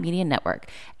Yap Media Network.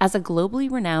 As a globally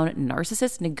renowned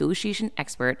narcissist negotiation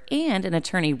expert and an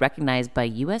attorney recognized by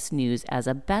U.S. News as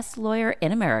a best lawyer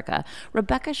in America,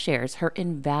 Rebecca shares her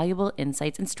invaluable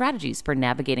insights and strategies for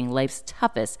navigating life's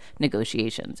toughest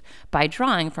negotiations. By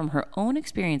drawing from her own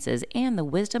experiences and the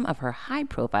wisdom of her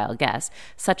high-profile guests,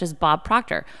 such as Bob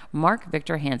Proctor, Mark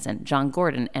Victor Hansen, John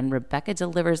Gordon, and Rebecca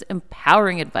delivers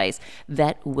empowering advice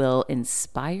that will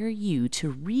inspire you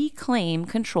to reclaim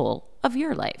control of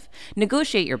your life.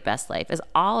 Negotiate Your Best Life is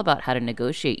all about how to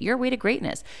negotiate your way to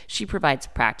greatness. She provides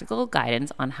practical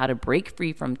guidance on how to break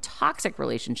free from toxic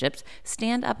relationships,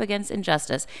 stand up against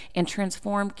injustice, and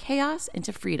transform chaos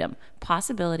into freedom,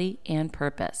 possibility, and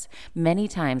purpose. Many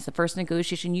times, the first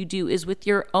negotiation you do is with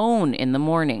your own in the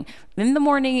morning. In the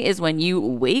morning is when you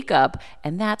wake up,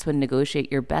 and that's when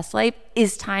Negotiate Your Best Life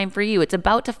is time for you. It's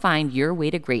about to find your way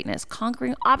to greatness,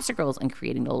 conquering obstacles, and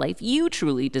creating the life you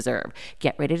truly deserve.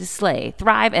 Get ready to slay play,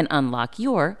 thrive, and unlock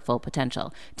your full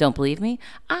potential. Don't believe me?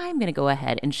 I'm going to go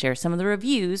ahead and share some of the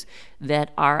reviews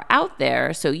that are out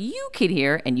there so you can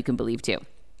hear and you can believe too.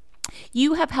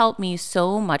 You have helped me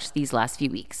so much these last few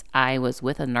weeks. I was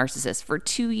with a narcissist for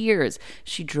 2 years.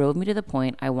 She drove me to the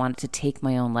point I wanted to take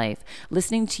my own life.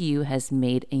 Listening to you has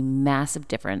made a massive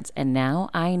difference, and now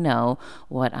I know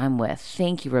what I'm with.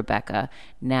 Thank you, Rebecca.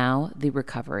 Now the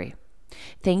recovery.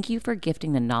 Thank you for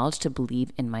gifting the knowledge to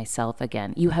believe in myself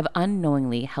again. You have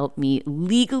unknowingly helped me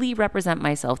legally represent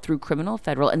myself through criminal,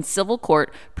 federal, and civil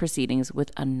court proceedings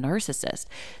with a narcissist.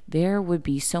 There would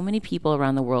be so many people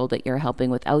around the world that you're helping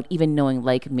without even knowing,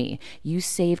 like me. You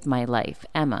saved my life.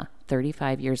 Emma,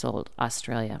 35 years old,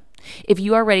 Australia. If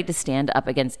you are ready to stand up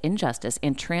against injustice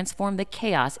and transform the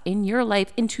chaos in your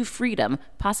life into freedom,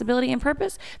 possibility, and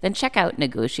purpose, then check out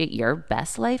Negotiate Your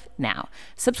Best Life now.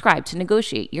 Subscribe to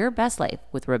Negotiate Your Best Life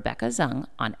with Rebecca Zung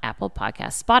on Apple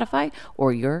Podcasts, Spotify,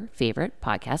 or your favorite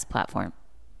podcast platform.